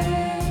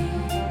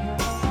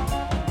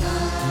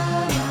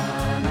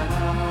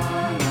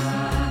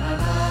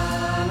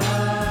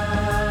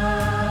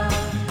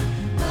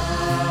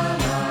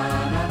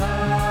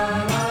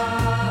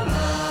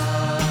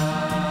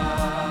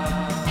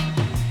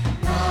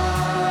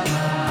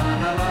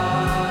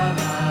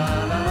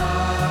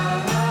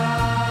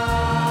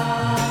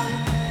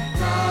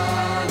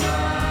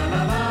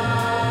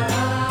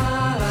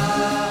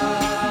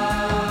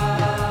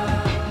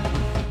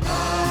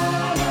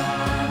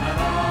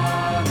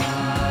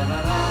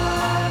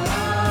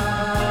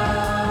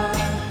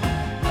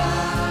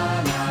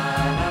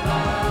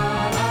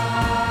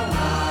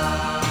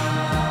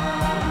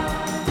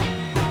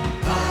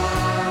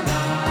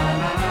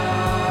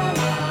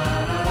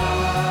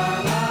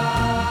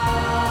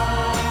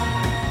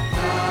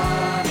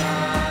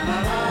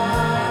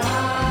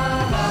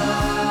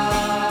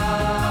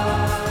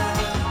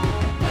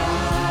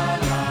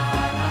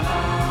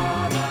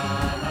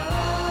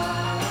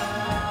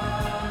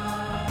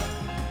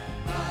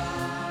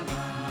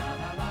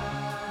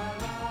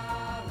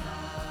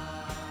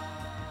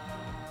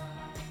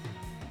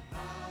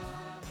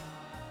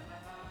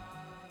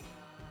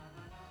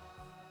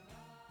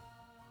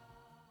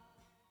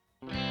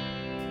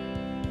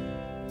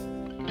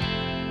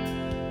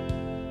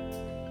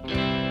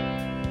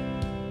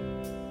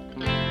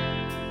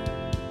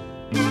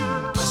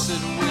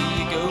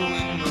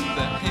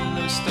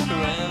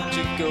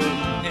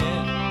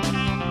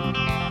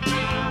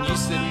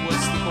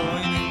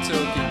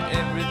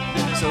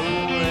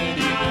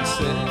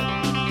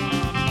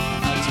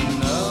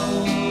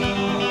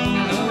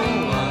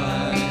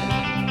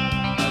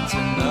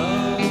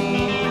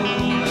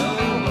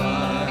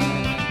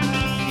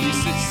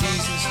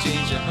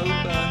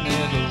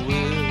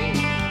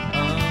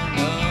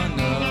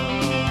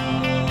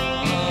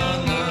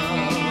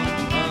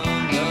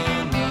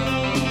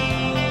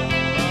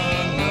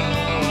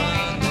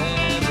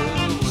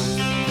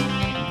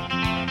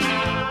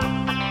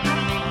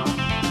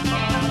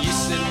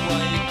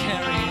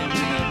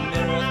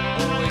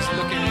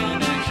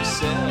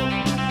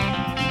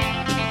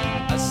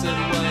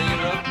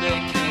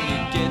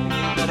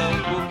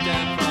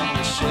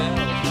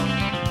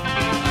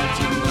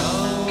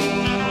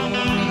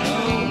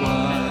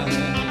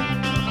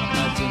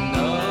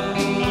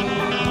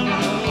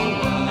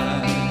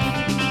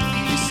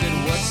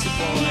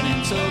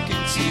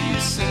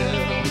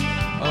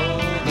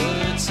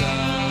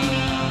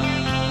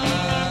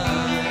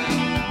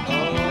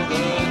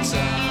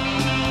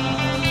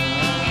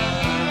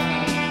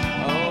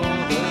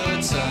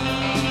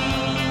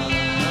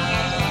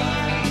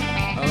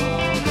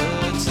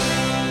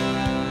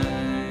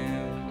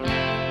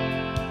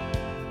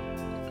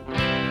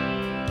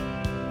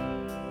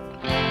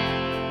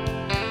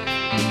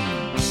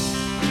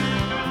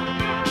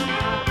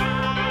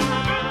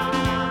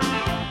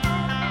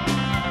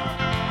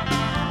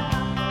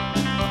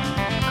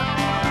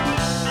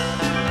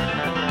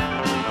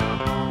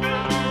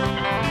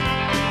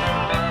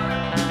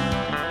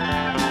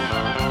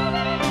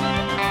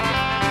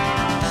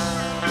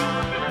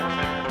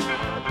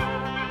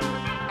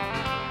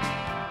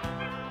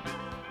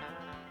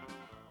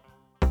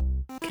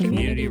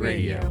 Community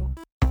Radio.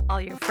 All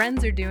your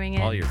friends are doing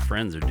it. All your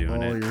friends are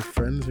doing All it. your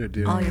friends are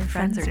doing All it. your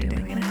friends are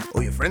doing it. Oh,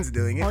 your friends are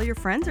doing it. All your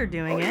friends are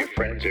doing it.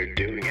 Friends are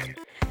doing it.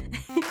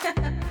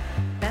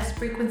 Best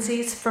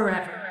frequencies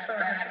forever.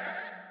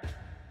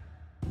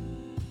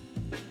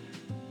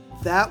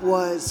 That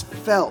was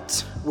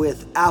Felt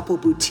with Apple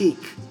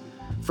Boutique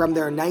from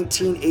their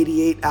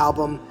 1988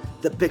 album,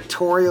 The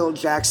Pictorial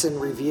Jackson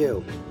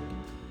Review.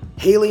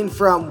 Hailing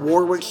from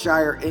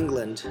Warwickshire,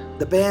 England,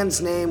 the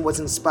band's name was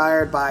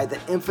inspired by the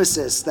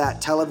emphasis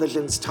that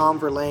television's Tom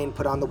Verlaine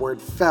put on the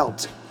word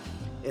felt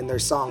in their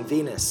song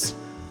Venus.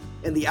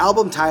 And the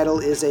album title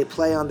is a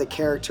play on the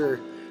character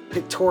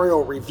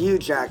Pictorial Review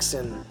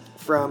Jackson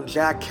from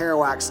Jack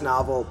Kerouac's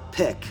novel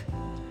Pick.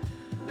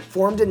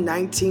 Formed in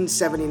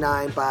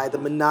 1979 by the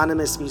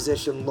mononymous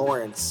musician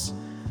Lawrence,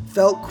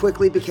 Felt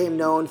quickly became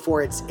known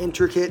for its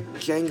intricate,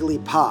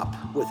 jangly pop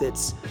with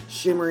its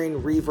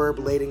shimmering,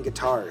 reverb-laden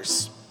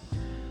guitars.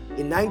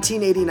 In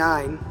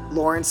 1989,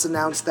 Lawrence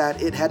announced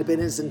that it had been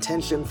his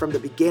intention from the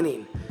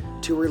beginning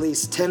to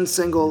release 10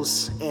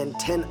 singles and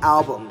 10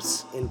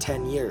 albums in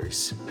 10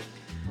 years.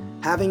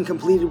 Having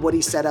completed what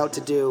he set out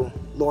to do,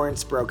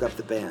 Lawrence broke up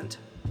the band.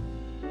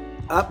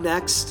 Up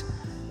next,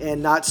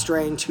 and not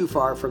straying too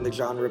far from the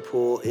genre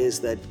pool, is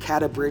the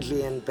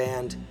Catabrigian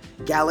band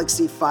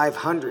Galaxy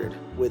 500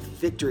 with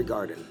Victory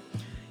Garden,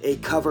 a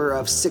cover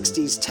of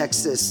 60s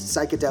Texas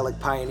psychedelic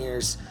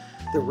pioneers,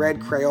 the Red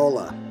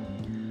Crayola.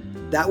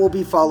 That will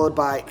be followed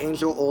by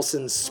Angel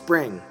Olsen's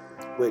Spring,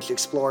 which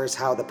explores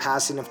how the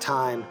passing of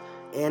time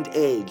and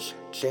age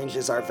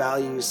changes our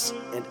values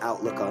and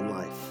outlook on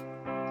life.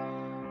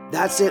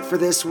 That's it for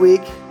this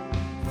week.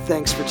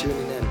 Thanks for tuning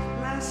in.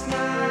 Last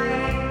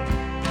night,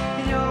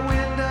 in your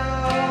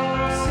window,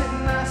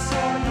 sitting, I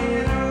saw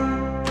you.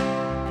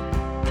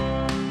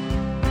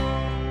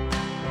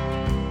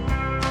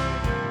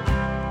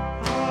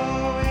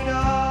 Oh, it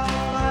off,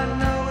 I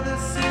know the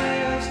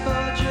serious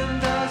virgin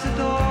does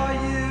adore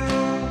you.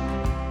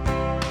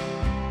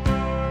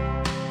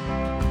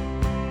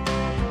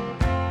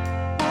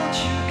 Won't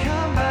you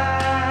come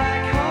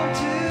back home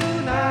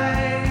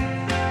tonight?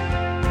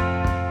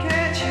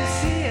 Can't you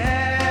see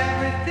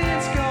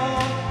everything's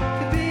gone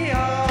to be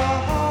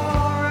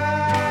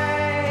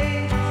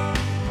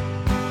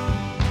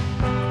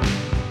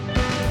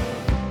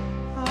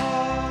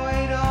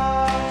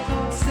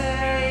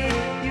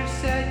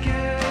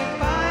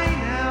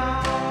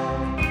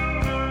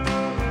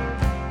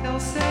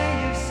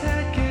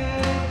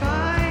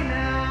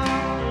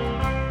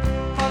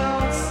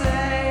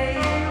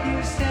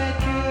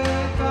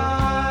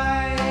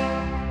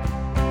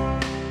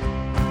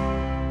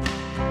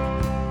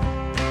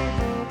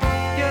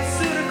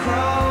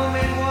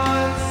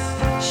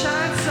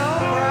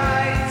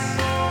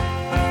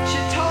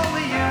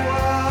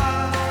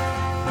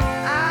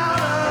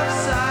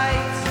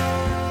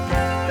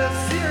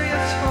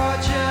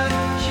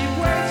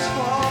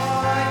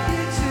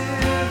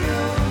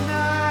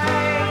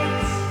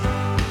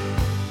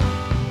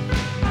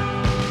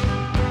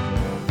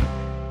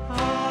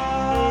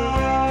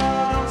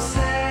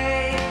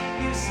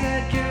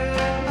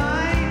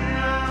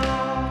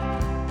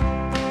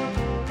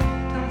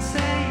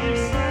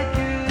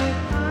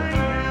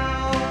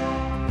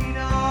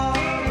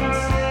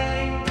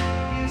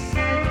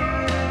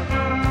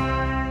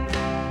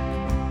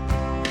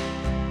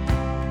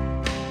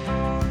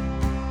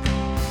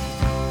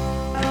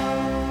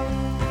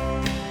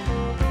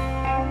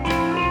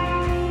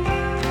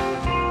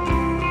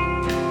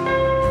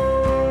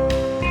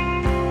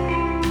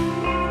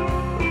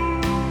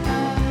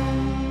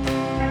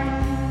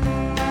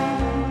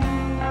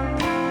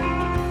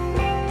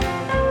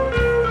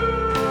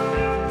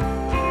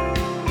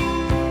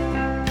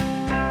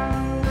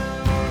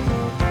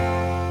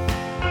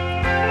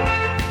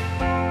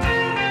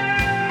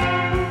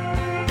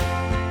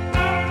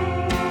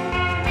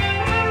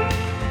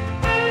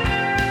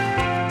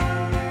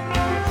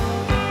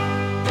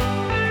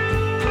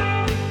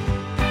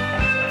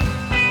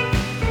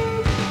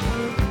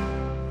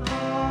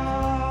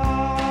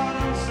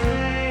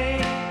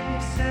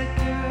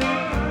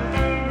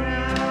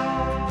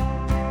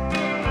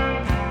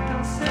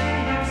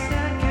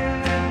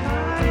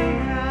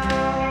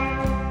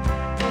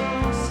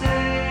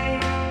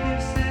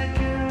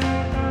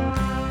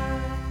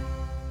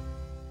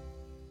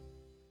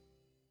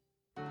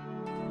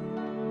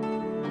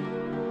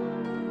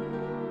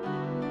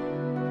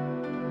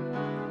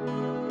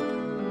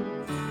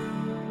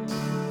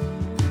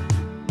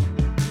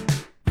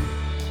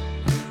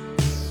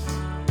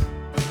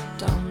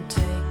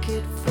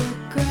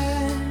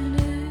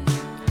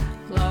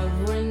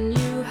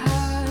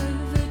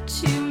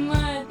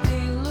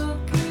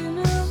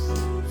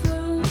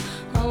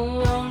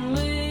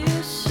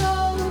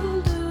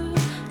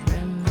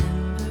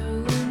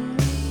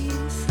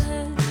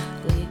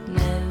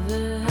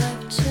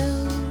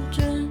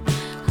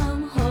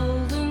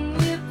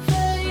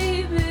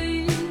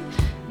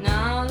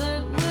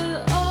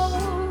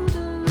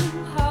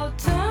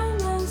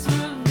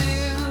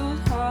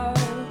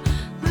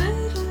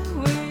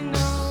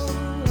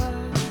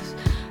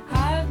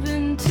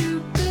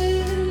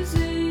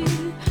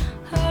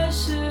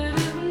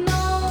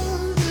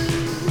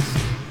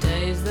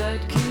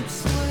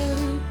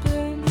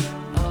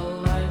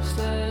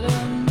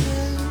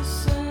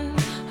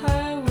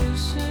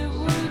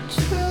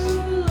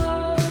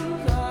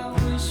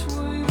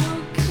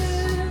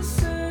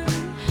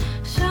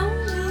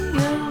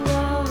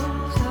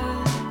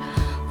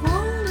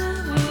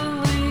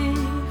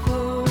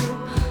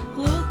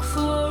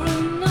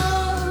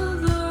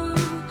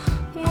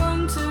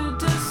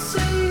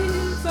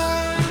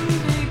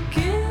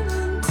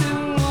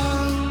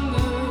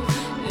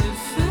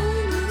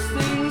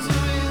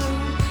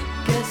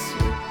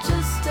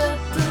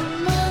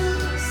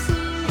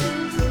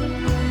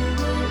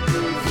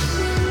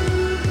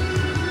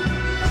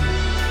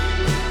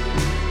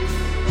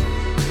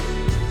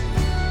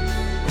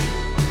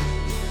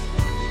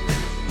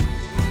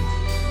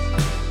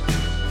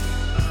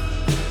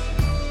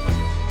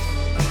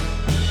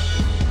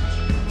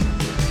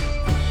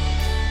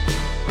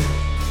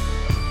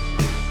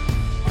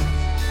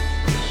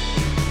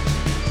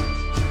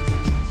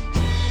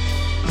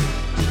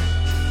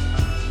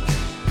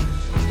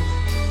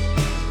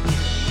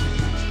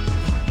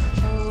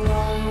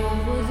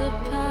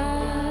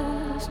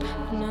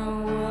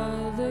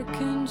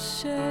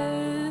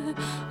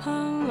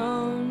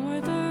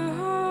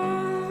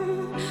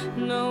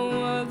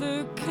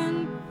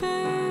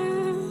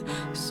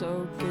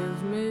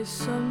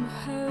some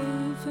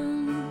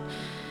heaven,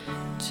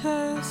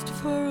 test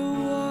for a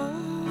while.